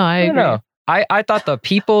 Yeah, no, I agree. Know. I thought the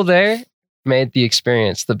people there made the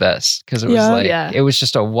experience the best because it was it was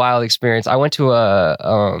just a wild experience. I went to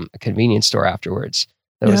a convenience store afterwards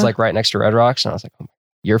that was like right next to Red Rocks, and I was like, oh,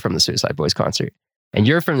 you're from the Suicide Boys concert. And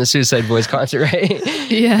you're from the Suicide Boys concert,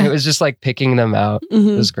 right? Yeah. And it was just like picking them out.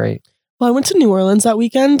 It was great. Well, I went to New Orleans that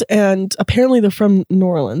weekend and apparently they're from New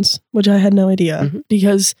Orleans, which I had no idea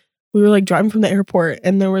because we were like driving from the airport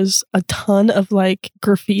and there was a ton of like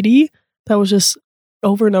graffiti that was just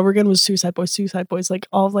over and over again was Suicide Boys, like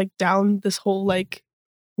all like down this whole like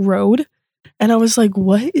road. And I was like,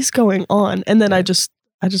 what is going on? And then I just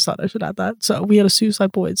thought I should add that. So we had a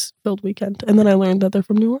Suicide Boys filled weekend. And then I learned that they're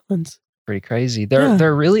from New Orleans. Pretty crazy.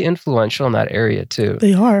 They're really influential in that area too.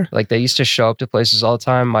 They are. Like they used to show up to places all the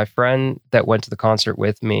time. My friend that went to the concert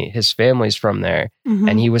with me, his family's from there.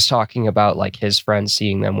 And he was talking about like his friends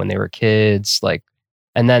seeing them when they were kids, like,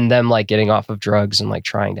 and then them like getting off of drugs and like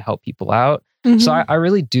trying to help people out. So I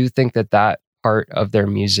really do think that part of their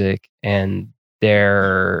music and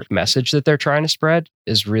their message that they're trying to spread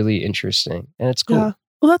is really interesting. And it's cool. Yeah.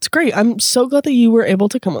 Well, that's great. I'm so glad that you were able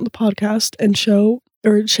to come on the podcast and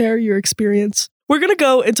share your experience. We're going to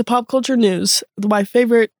go into pop culture news, my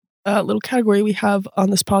favorite little category we have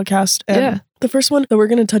on this podcast. And The first one that we're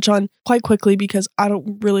going to touch on quite quickly because I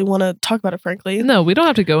don't really want to talk about it, frankly. No, we don't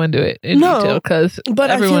have to go into it in detail because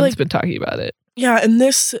everyone's been talking about it. Yeah, and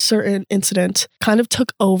this certain incident kind of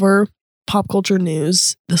took over pop culture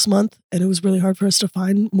news this month, and it was really hard for us to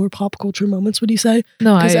find more pop culture moments, would you say?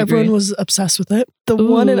 No, I agree. Because everyone was obsessed with it. The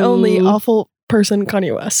one and only awful person,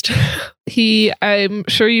 Kanye West. I'm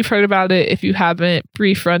sure you've heard about it. If you haven't,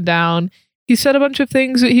 brief rundown. He said a bunch of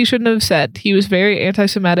things that he shouldn't have said. He was very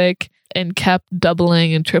anti-Semitic and kept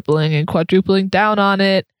doubling and tripling and quadrupling down on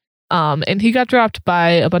it. And he got dropped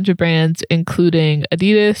by a bunch of brands, including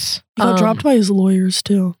Adidas. He got dropped by his lawyers,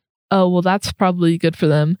 too. Oh, well, that's probably good for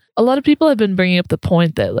them. A lot of people have been bringing up the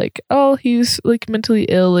point that, like, oh, he's, like, mentally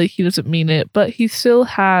ill, like, he doesn't mean it. But he still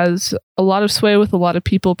has a lot of sway with a lot of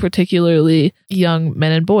people, particularly young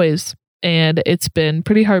men and boys. And it's been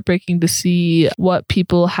pretty heartbreaking to see what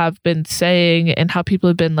people have been saying and how people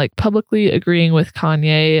have been, like, publicly agreeing with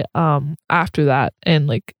Kanye after that and,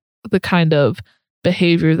 like, the kind of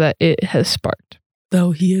behavior that it has sparked.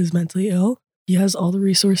 Though he is mentally ill, he has all the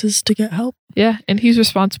resources to get help. Yeah, and he's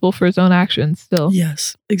responsible for his own actions still.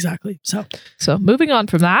 Yes, exactly. So moving on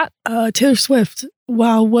from that. Taylor Swift.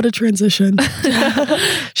 Wow, what a transition.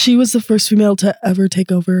 She was the first female to ever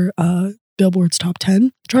take over Billboard's top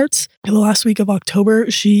 10 charts. In the last week of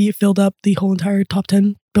October, she filled up the whole entire top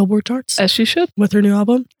 10 Billboard charts. As she should. With her new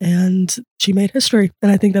album. And she made history.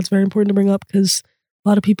 And I think that's very important to bring up because a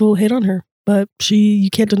lot of people hate on her. But you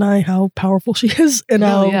can't deny how powerful she is and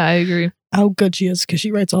I agree. How good she is because she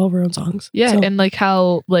writes all of her own songs. Yeah, and like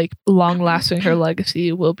how like long lasting her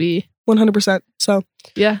legacy will be. 100%. So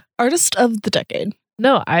yeah, artist of the decade.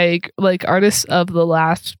 No, I like artist of the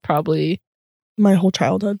last probably my whole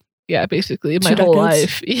childhood. Yeah, basically my whole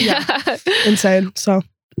life. Yeah. Insane. So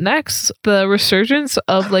next, the resurgence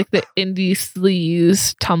of like the indie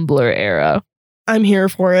sleaze Tumblr era. I'm here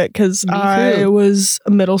for it because I was a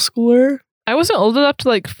middle schooler. I wasn't old enough to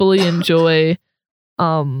like fully enjoy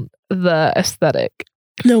the aesthetic.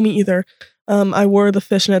 No, me either. I wore the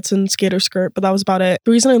fishnets and skater skirt, but that was about it.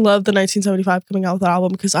 The reason I loved the 1975 coming out with that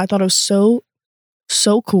album because I thought it was so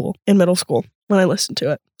cool in middle school when I listened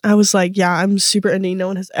to it. I was like, yeah, I'm super indie. No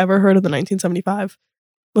one has ever heard of the 1975.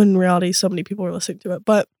 When in reality, so many people were listening to it.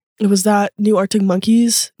 But it was that new Arctic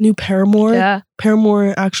Monkeys, new Paramore. Yeah.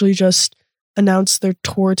 Paramore actually just announced their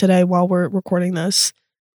tour today while we're recording this.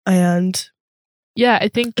 And yeah, I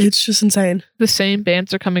think it's just insane. The same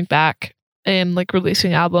bands are coming back and like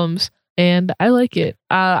releasing albums, and I like it.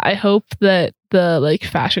 I hope that the like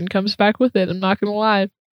fashion comes back with it. I'm not gonna lie.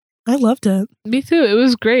 I loved it. Me too. It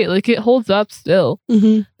was great. Like it holds up still.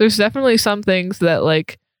 Mm-hmm. There's definitely some things that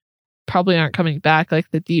like probably aren't coming back, like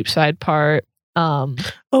the deep side part. Oh,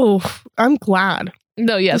 I'm glad.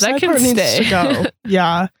 No, yeah, the that can stay. Needs to go.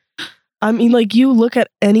 Yeah. I mean, like you look at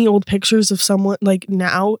any old pictures of someone like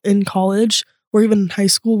now in college or even in high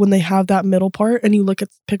school when they have that middle part and you look at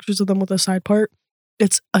pictures of them with a side part,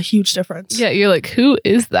 it's a huge difference. Yeah, you're like, who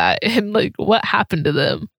is that? And like, what happened to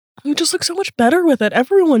them? You just look so much better with it.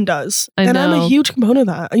 Everyone does. I know. I'm a huge component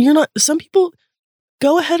of that. Some people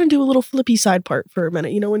go ahead and do a little flippy side part for a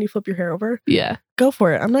minute. You know, when you flip your hair over? Yeah. Go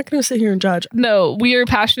for it. I'm not going to sit here and judge. No, we are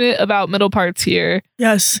passionate about middle parts here.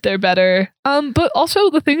 Yes. They're better. But also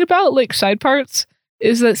the thing about like side parts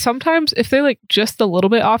is that sometimes if they're like just a little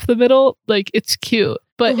bit off the middle, like it's cute.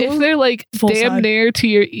 But if they're like full damn side near to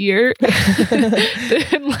your ear,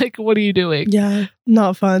 then like, what are you doing? Yeah,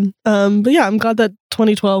 not fun. But yeah, I'm glad that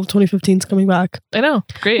 2012, 2015 is coming back. I know.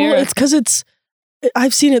 Great Well, era. it's because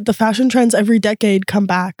I've seen it. The fashion trends every decade come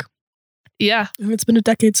back. Yeah. And it's been a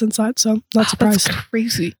decade since that, so not surprised. That's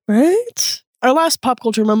crazy. Right? Our last pop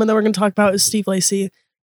culture moment that we're going to talk about is Steve Lacy.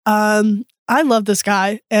 I love this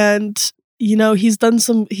guy, and he's done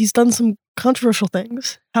some controversial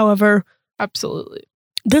things. However, absolutely,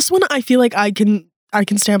 this one I feel like I can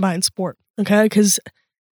stand by in sport. Okay, because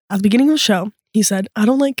at the beginning of the show, he said, "I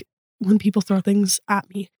don't like when people throw things at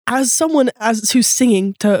me." As someone who's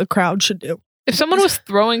singing to a crowd should do. If someone was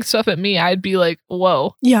throwing stuff at me, I'd be like,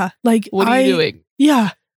 "Whoa, yeah, like what are you doing?"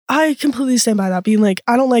 Yeah, I completely stand by that. Being like,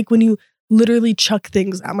 I don't like when you literally chuck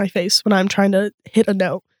things at my face when I'm trying to hit a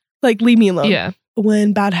note. Like, leave me alone. Yeah.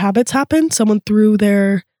 When bad habits happen, someone threw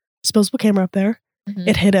their disposable camera up there. Mm-hmm.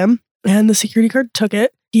 It hit him, and the security guard took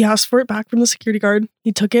it. He asked for it back from the security guard.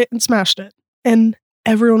 He took it and smashed it. And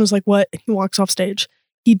everyone was like, what? And he walks off stage.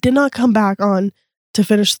 He did not come back on to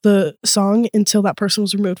finish the song until that person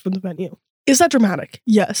was removed from the venue. Is that dramatic?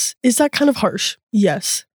 Yes. Is that kind of harsh?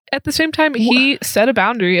 Yes. At the same time, he set a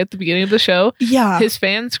boundary at the beginning of the show. Yeah. His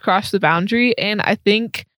fans crossed the boundary, and I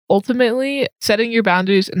think ultimately setting your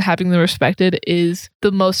boundaries and having them respected is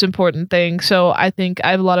the most important thing. So I think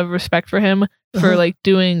I have a lot of respect for him for like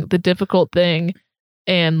doing the difficult thing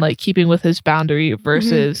and like keeping with his boundary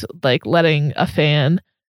versus like letting a fan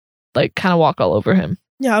like kind of walk all over him.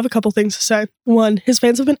 Yeah, I have a couple things to say. One, his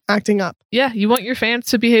fans have been acting up. Yeah, you want your fans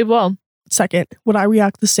to behave well. Second, would I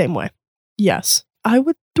react the same way? Yes. I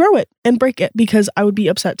would throw it and break it because I would be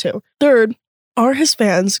upset too. Third, are his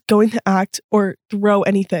fans going to act or throw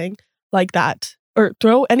anything like that or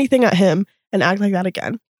throw anything at him and act like that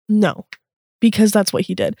again? No, because that's what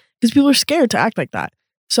he did. Because people are scared to act like that.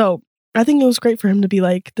 So I think it was great for him to be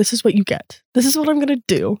like, this is what you get. This is what I'm going to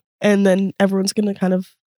do. And then everyone's going to kind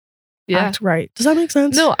of act right. Does that make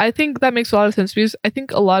sense? No, I think that makes a lot of sense because I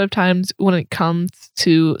think a lot of times when it comes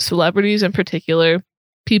to celebrities in particular,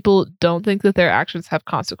 people don't think that their actions have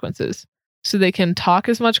consequences. So they can talk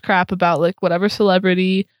as much crap about like whatever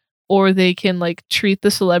celebrity, or they can like treat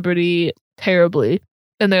the celebrity terribly.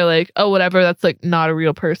 And they're like, oh, whatever, that's like not a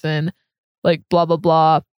real person, like blah, blah,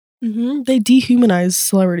 blah. They dehumanize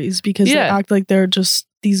celebrities because they act like they're just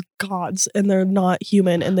these gods and they're not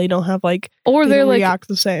human and they don't have like, or they're like react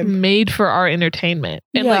the same. Made for our entertainment.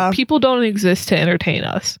 And like people don't exist to entertain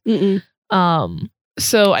us.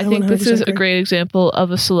 So I think this is a great example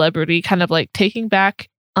of a celebrity kind of like taking back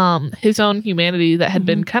his own humanity that had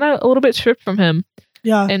been kind of a little bit stripped from him.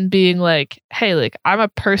 Yeah. And being like, hey, like I'm a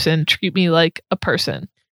person, treat me like a person.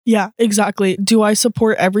 Yeah, exactly. Do I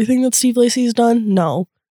support everything that Steve Lacy has done? No.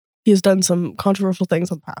 He has done some controversial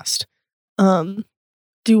things in the past.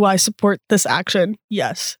 Do I support this action?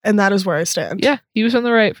 Yes. And that is where I stand. Yeah, he was on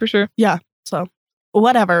the right for sure. Yeah. So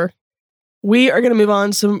whatever. We are going to move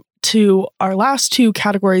on to our last two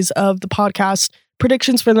categories of the podcast,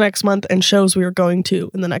 predictions for the next month and shows we are going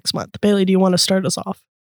to in the next month. Bailey, do you want to start us off?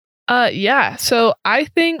 Yeah. So I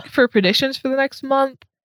think for predictions for the next month,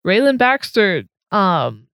 Raylan Baxter,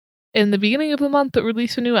 in the beginning of the month,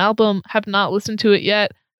 released a new album. Have not listened to it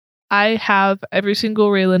yet. I have every single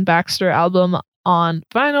Raylan Baxter album on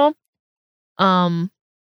vinyl.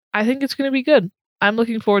 I think it's going to be good. I'm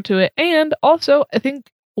looking forward to it. And also, I think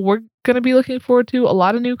we're going to be looking forward to a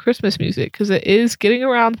lot of new Christmas music because it is getting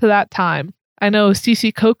around to that time. I know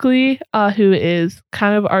Cece Coakley, who is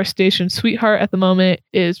kind of our station sweetheart at the moment,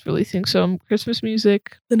 is releasing some Christmas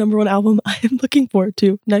music. The number one album I am looking forward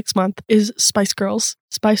to next month is Spice Girls,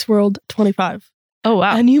 Spice World 25. Oh,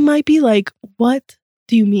 wow. And you might be like, what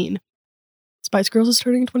do you mean? Spice Girls is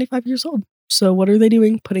turning 25 years old. So what are they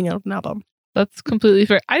doing? Putting out an album. That's completely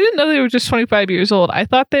fair. I didn't know they were just 25 years old. I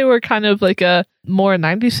thought they were kind of like a more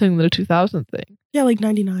 90s thing than a 2000 thing. Yeah, like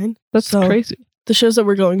 99. That's crazy. The shows that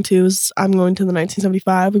we're going to is I'm going to the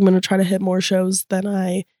 1975. I'm going to try to hit more shows than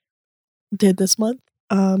I did this month.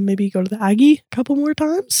 Maybe go to the Aggie a couple more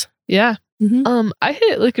times. Yeah. I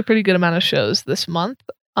hit like a pretty good amount of shows this month.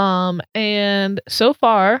 And so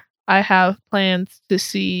far I have plans to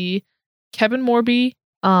see Kevin Morby.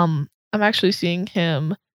 I'm actually seeing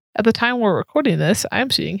him at the time we're recording this. I'm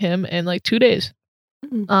seeing him in like 2 days.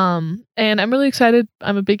 And I'm really excited.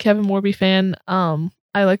 I'm a big Kevin Morby fan.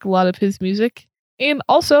 I like a lot of his music. And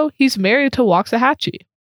also, he's married to Waxahachie.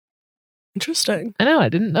 Interesting. I know, I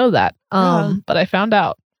didn't know that. But I found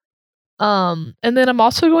out. And then I'm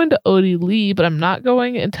also going to Odie Lee, but I'm not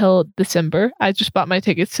going until December. I just bought my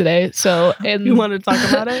tickets today. So you wanted to talk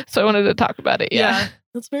about it? So I wanted to talk about it. Yeah.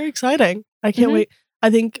 That's very exciting. I can't wait.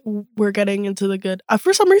 I think we're getting into the good.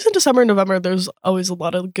 For some reason, December and November, there's always a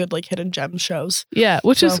lot of good like hidden gem shows. Yeah,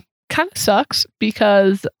 which is kind of sucks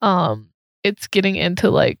because it's getting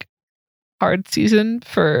into like hard season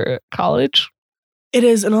for college. It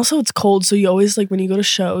is, and also it's cold, so you always like when you go to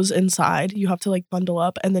shows inside, you have to like bundle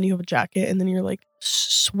up, and then you have a jacket, and then you're like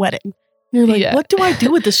sweating. You're like, what do I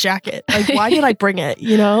do with this jacket? Like, why did I bring it?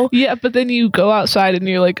 You know? Yeah, but then you go outside and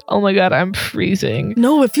you're like, oh my god, I'm freezing.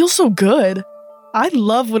 No, it feels so good. I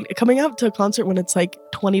love when coming out to a concert when it's like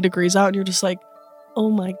 20 degrees out, and you're just like, oh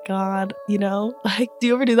my god, you know? Like, do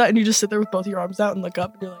you ever do that? And you just sit there with both your arms out and look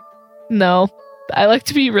up, and you're like, no. I like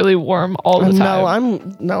to be really warm all the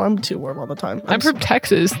time. I'm too warm all the time. I'm from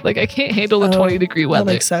Texas. Like I can't handle the 20-degree weather.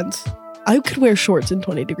 That makes sense. I could wear shorts in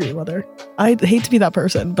 20-degree weather. I hate to be that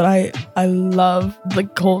person, but I love the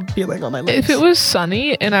cold feeling on my legs. If it was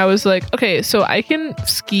sunny and I was like, okay, so I can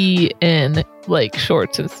ski in like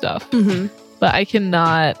shorts and stuff, but I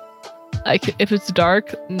cannot. If it's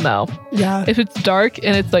dark, no. Yeah. If it's dark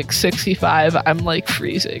and it's like 65, I'm like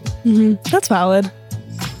freezing. That's valid.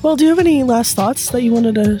 Well, do you have any last thoughts that you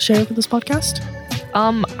wanted to share for this podcast?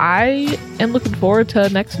 I am looking forward to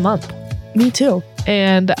next month. Me too.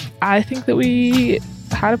 And I think that we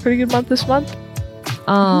had a pretty good month this month.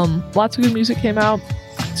 Lots of good music came out.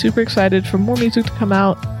 Super excited for more music to come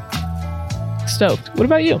out. Stoked. What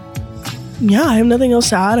about you? Yeah, I have nothing else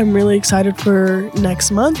to add. I'm really excited for next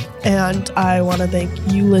month, and I want to thank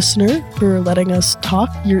you, listener, for letting us talk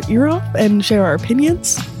your ear off and share our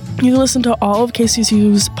opinions. You can listen to all of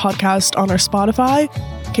KCSU's podcast on our Spotify,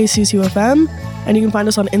 KCSU FM, and you can find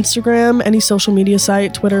us on Instagram, any social media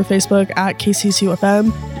site, Twitter, Facebook, at KCSU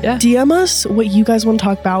FM. Yeah. DM us what you guys want to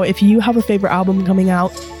talk about. If you have a favorite album coming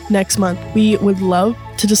out next month, we would love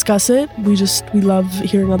to discuss it. We love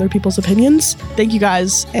hearing other people's opinions. Thank you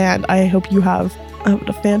guys, and I hope you have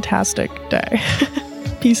a fantastic day.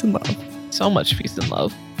 Peace and love. So much peace and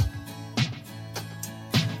love.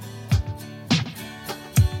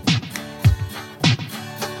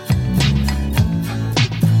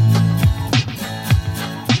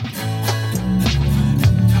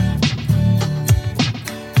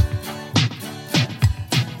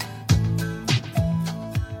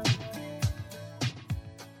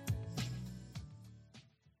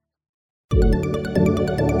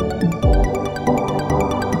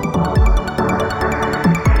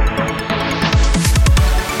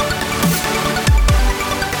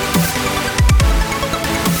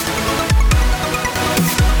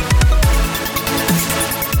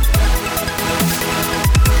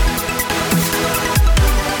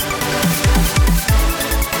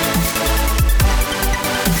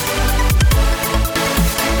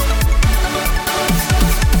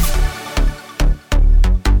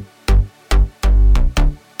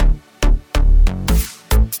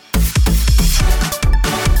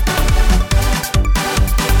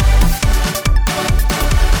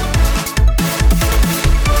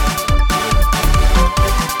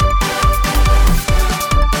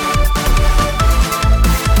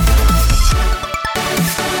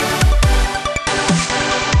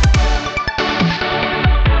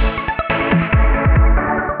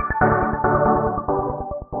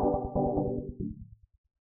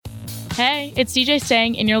 Hey, it's DJ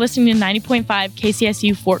Stang, and you're listening to 90.5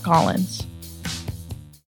 KCSU Fort Collins.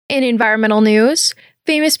 In environmental news,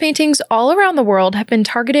 famous paintings all around the world have been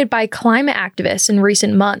targeted by climate activists in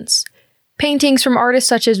recent months. Paintings from artists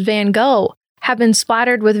such as Van Gogh have been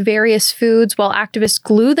splattered with various foods while activists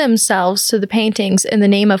glue themselves to the paintings in the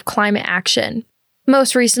name of climate action.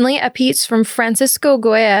 Most recently, a piece from Francisco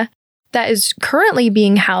Goya that is currently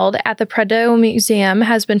being held at the Prado Museum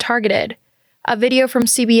has been targeted. A video from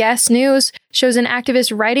CBS News shows an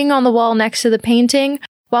activist writing on the wall next to the painting,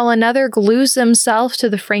 while another glues themselves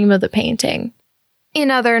to the frame of the painting.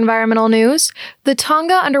 In other environmental news, the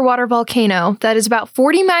Tonga underwater volcano that is about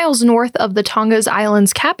 40 miles north of the Tonga's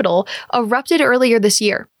island's capital erupted earlier this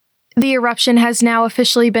year. The eruption has now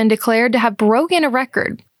officially been declared to have broken a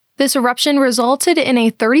record. This eruption resulted in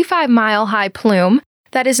a 35-mile-high plume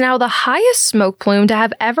that is now the highest smoke plume to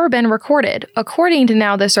have ever been recorded, according to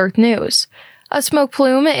Now This Earth News. A smoke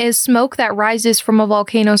plume is smoke that rises from a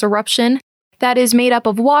volcano's eruption that is made up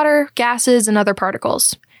of water, gases, and other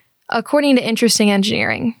particles, according to Interesting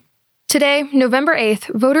Engineering. Today, November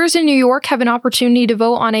 8th, voters in New York have an opportunity to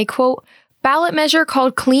vote on a, quote, ballot measure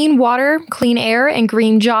called Clean Water, Clean Air, and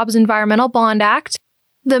Green Jobs Environmental Bond Act.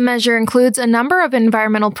 The measure includes a number of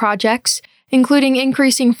environmental projects, including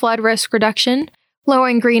increasing flood risk reduction,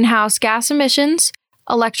 lowering greenhouse gas emissions,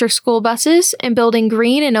 electric school buses, and building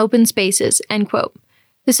green and open spaces, end quote.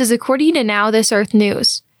 This is according to Now This Earth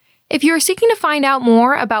News. If you are seeking to find out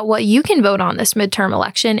more about what you can vote on this midterm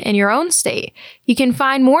election in your own state, you can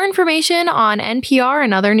find more information on NPR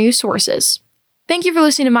and other news sources. Thank you for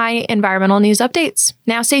listening to my environmental news updates.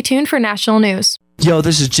 Now stay tuned for national news. Yo,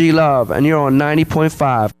 this is G Love, and you're on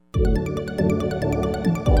 90.5.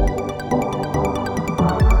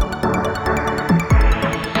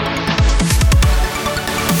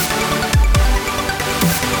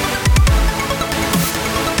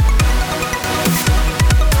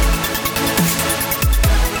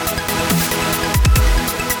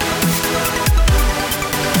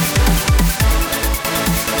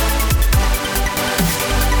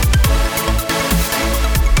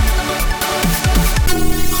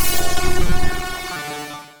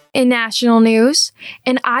 In national news,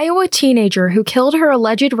 an Iowa teenager who killed her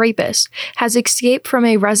alleged rapist has escaped from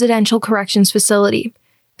a residential corrections facility.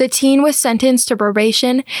 The teen was sentenced to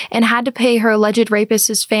probation and had to pay her alleged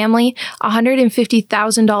rapist's family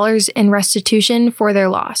 $150,000 in restitution for their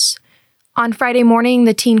loss. On Friday morning,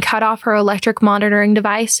 the teen cut off her electric monitoring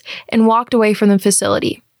device and walked away from the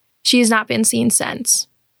facility. She has not been seen since.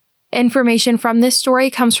 Information from this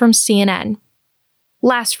story comes from CNN.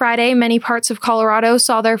 Last Friday, many parts of Colorado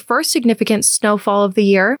saw their first significant snowfall of the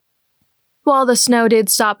year. While the snow did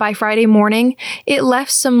stop by Friday morning, it left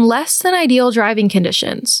some less than ideal driving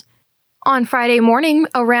conditions. On Friday morning,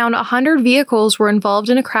 around 100 vehicles were involved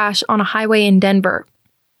in a crash on a highway in Denver.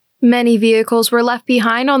 Many vehicles were left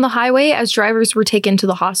behind on the highway as drivers were taken to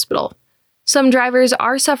the hospital. Some drivers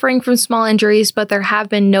are suffering from small injuries, but there have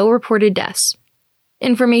been no reported deaths.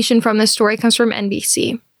 Information from this story comes from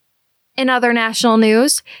NBC. In other national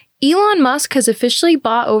news, Elon Musk has officially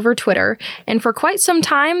bought over Twitter, and for quite some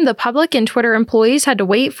time, the public and Twitter employees had to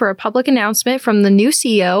wait for a public announcement from the new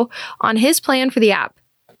CEO on his plan for the app.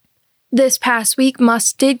 This past week,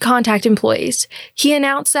 Musk did contact employees. He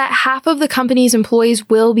announced that half of the company's employees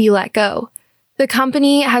will be let go. The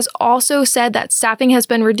company has also said that staffing has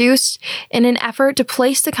been reduced in an effort to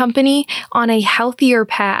place the company on a healthier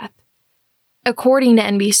path. According to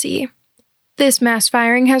NBC, this mass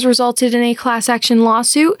firing has resulted in a class action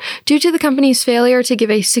lawsuit due to the company's failure to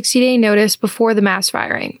give a 60-day notice before the mass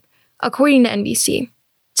firing, according to NBC.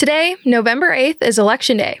 Today, November 8th, is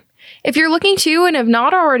Election Day. If you're looking to and have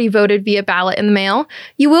not already voted via ballot in the mail,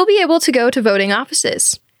 you will be able to go to voting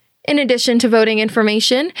offices. In addition to voting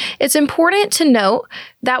information, it's important to note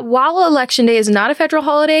that while Election Day is not a federal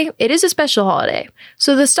holiday, it is a special holiday.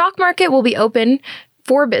 So the stock market will be open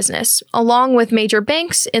for business, along with major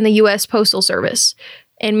banks and the U.S. Postal Service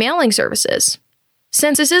and mailing services.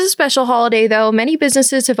 Since this is a special holiday, though, many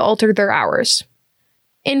businesses have altered their hours.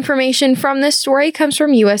 Information from this story comes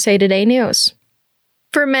from USA Today News.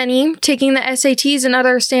 For many, taking the SATs and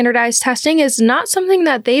other standardized testing is not something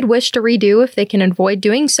that they'd wish to redo if they can avoid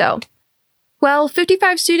doing so. Well,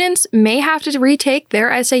 55 students may have to retake their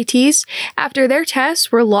SATs after their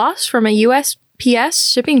tests were lost from a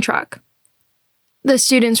USPS shipping truck. The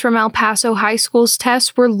students from El Paso High School's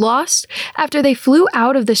tests were lost after they flew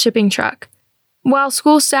out of the shipping truck. While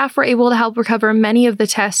school staff were able to help recover many of the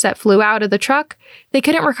tests that flew out of the truck, they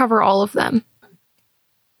couldn't recover all of them.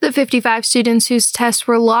 The 55 students whose tests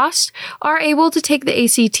were lost are able to take the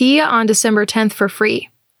ACT on December 10th for free.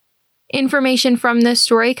 Information from this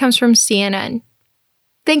story comes from CNN.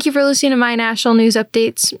 Thank you for listening to my national news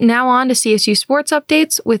updates. Now on to CSU Sports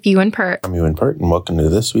Updates with Ewan Pert. I'm Ewan Pert, and welcome to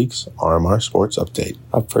this week's RMR Sports Update.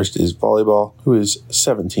 Up first is volleyball, who is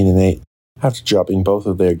 17-8. After dropping both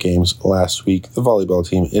of their games last week, the volleyball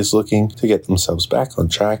team is looking to get themselves back on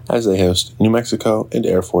track as they host New Mexico and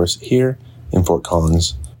Air Force here in Fort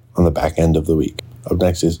Collins on the back end of the week. Up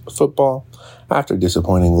next is football. After a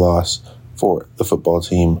disappointing loss for the football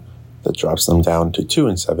team that drops them down to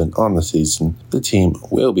 2-7 on the season, the team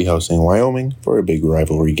will be hosting Wyoming for a big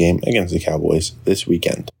rivalry game against the Cowboys this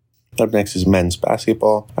weekend. Up next is men's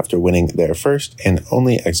basketball. After winning their first and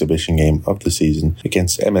only exhibition game of the season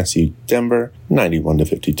against MSU Denver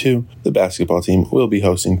 91-52, the basketball team will be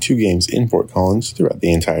hosting 2 games in Fort Collins throughout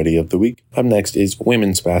the entirety of the week. Up next is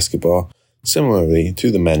women's basketball. Similarly to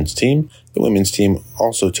the men's team, the women's team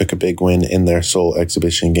also took a big win in their sole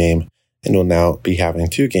exhibition game and will now be having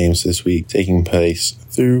 2 games this week taking place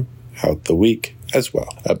throughout the week as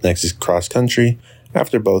well. Up next is cross country.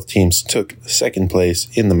 After both teams took second place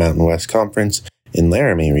in the Mountain West Conference in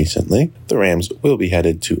Laramie recently, the Rams will be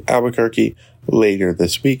headed to Albuquerque later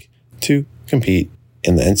this week to compete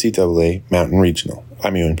in the NCAA Mountain Regional.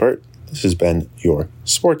 I'm Ewan Pert. This has been your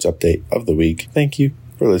sports update of the week. Thank you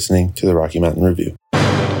for listening to the Rocky Mountain Review.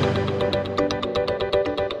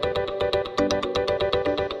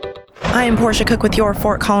 I am Portia Cook with your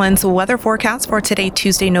Fort Collins weather forecast for today,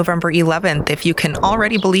 Tuesday, November 11th. If you can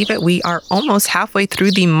already believe it, we are almost halfway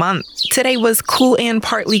through the month. Today was cool and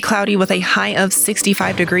partly cloudy with a high of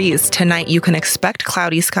 65 degrees. Tonight, you can expect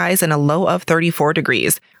cloudy skies and a low of 34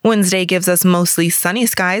 degrees. Wednesday gives us mostly sunny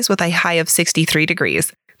skies with a high of 63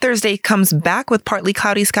 degrees. Thursday comes back with partly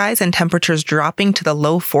cloudy skies and temperatures dropping to the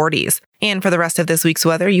low 40s. And for the rest of this week's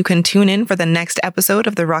weather, you can tune in for the next episode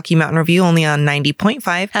of the Rocky Mountain Review only on 90.5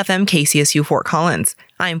 FM KCSU Fort Collins.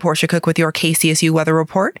 I'm Portia Cook with your KCSU Weather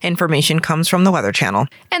Report. Information comes from the Weather Channel.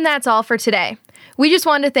 And that's all for today. We just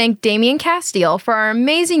wanted to thank Damian Castile for our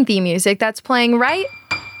amazing theme music that's playing right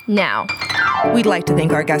now. We'd like to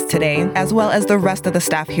thank our guest today, as well as the rest of the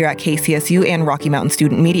staff here at KCSU and Rocky Mountain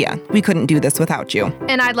Student Media. We couldn't do this without you.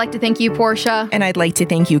 And I'd like to thank you, Portia. And I'd like to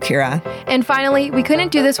thank you, Kira. And finally, we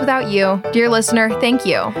couldn't do this without you. Dear listener, thank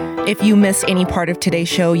you. If you missed any part of today's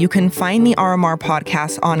show, you can find the RMR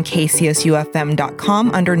podcast on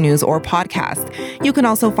kcsufm.com under news or podcast. You can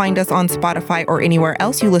also find us on Spotify or anywhere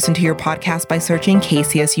else you listen to your podcast by searching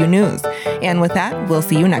KCSU News. And with that, we'll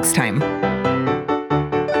see you next time.